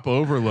prop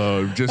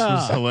overload just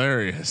was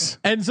hilarious.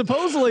 And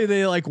supposedly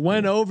they like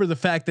went over the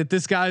fact that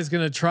this guy's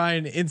going to try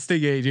and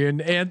instigate you,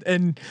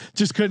 and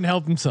just couldn't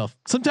help himself.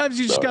 Sometimes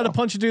you just got to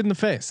punch a dude in the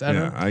face.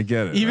 I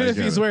get it. Even if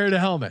he's wearing a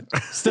helmet,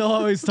 still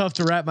always tough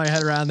to wrap my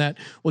head around that.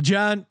 Well,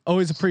 John,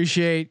 always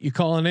appreciate you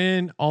calling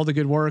in, all the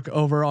good work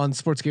over on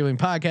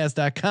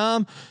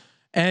sportsgamblingpodcast.com,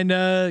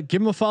 and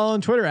give him a follow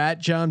on Twitter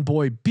at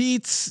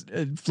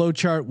JohnBoyBeats.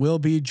 Flowchart will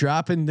be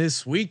dropping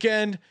this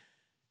weekend,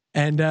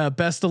 and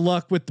best of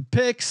luck with the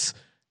picks,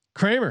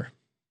 Kramer.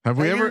 Have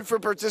we ever for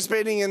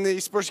participating in the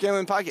Sports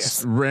Gambling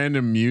Podcast?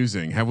 Random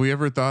musing. Have we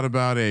ever thought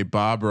about a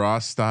Bob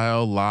Ross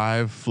style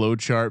live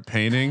flowchart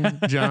painting,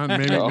 John?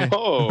 Maybe.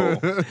 Oh,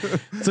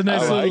 it's a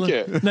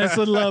nice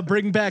little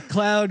bring back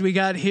cloud we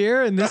got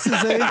here, and this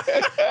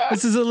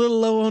is a little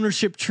low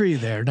ownership tree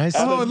there. Nice.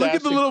 Oh, and look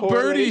at the little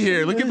birdie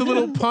here. Look at the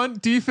little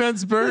punt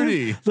defense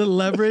birdie. Little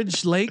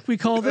leverage lake, we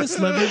call this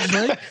leverage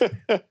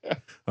lake.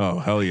 Oh,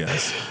 hell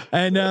yes.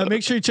 And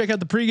make sure you check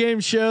out the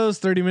pregame shows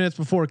 30 minutes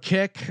before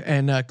kick,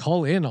 and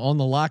call in on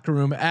the Locker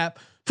Room app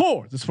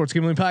for the Sports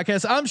Gambling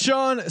Podcast. I'm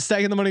Sean,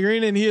 stacking the money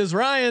green, and he is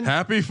Ryan.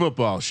 Happy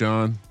football,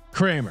 Sean.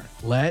 Kramer.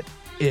 Let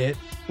it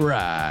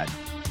ride.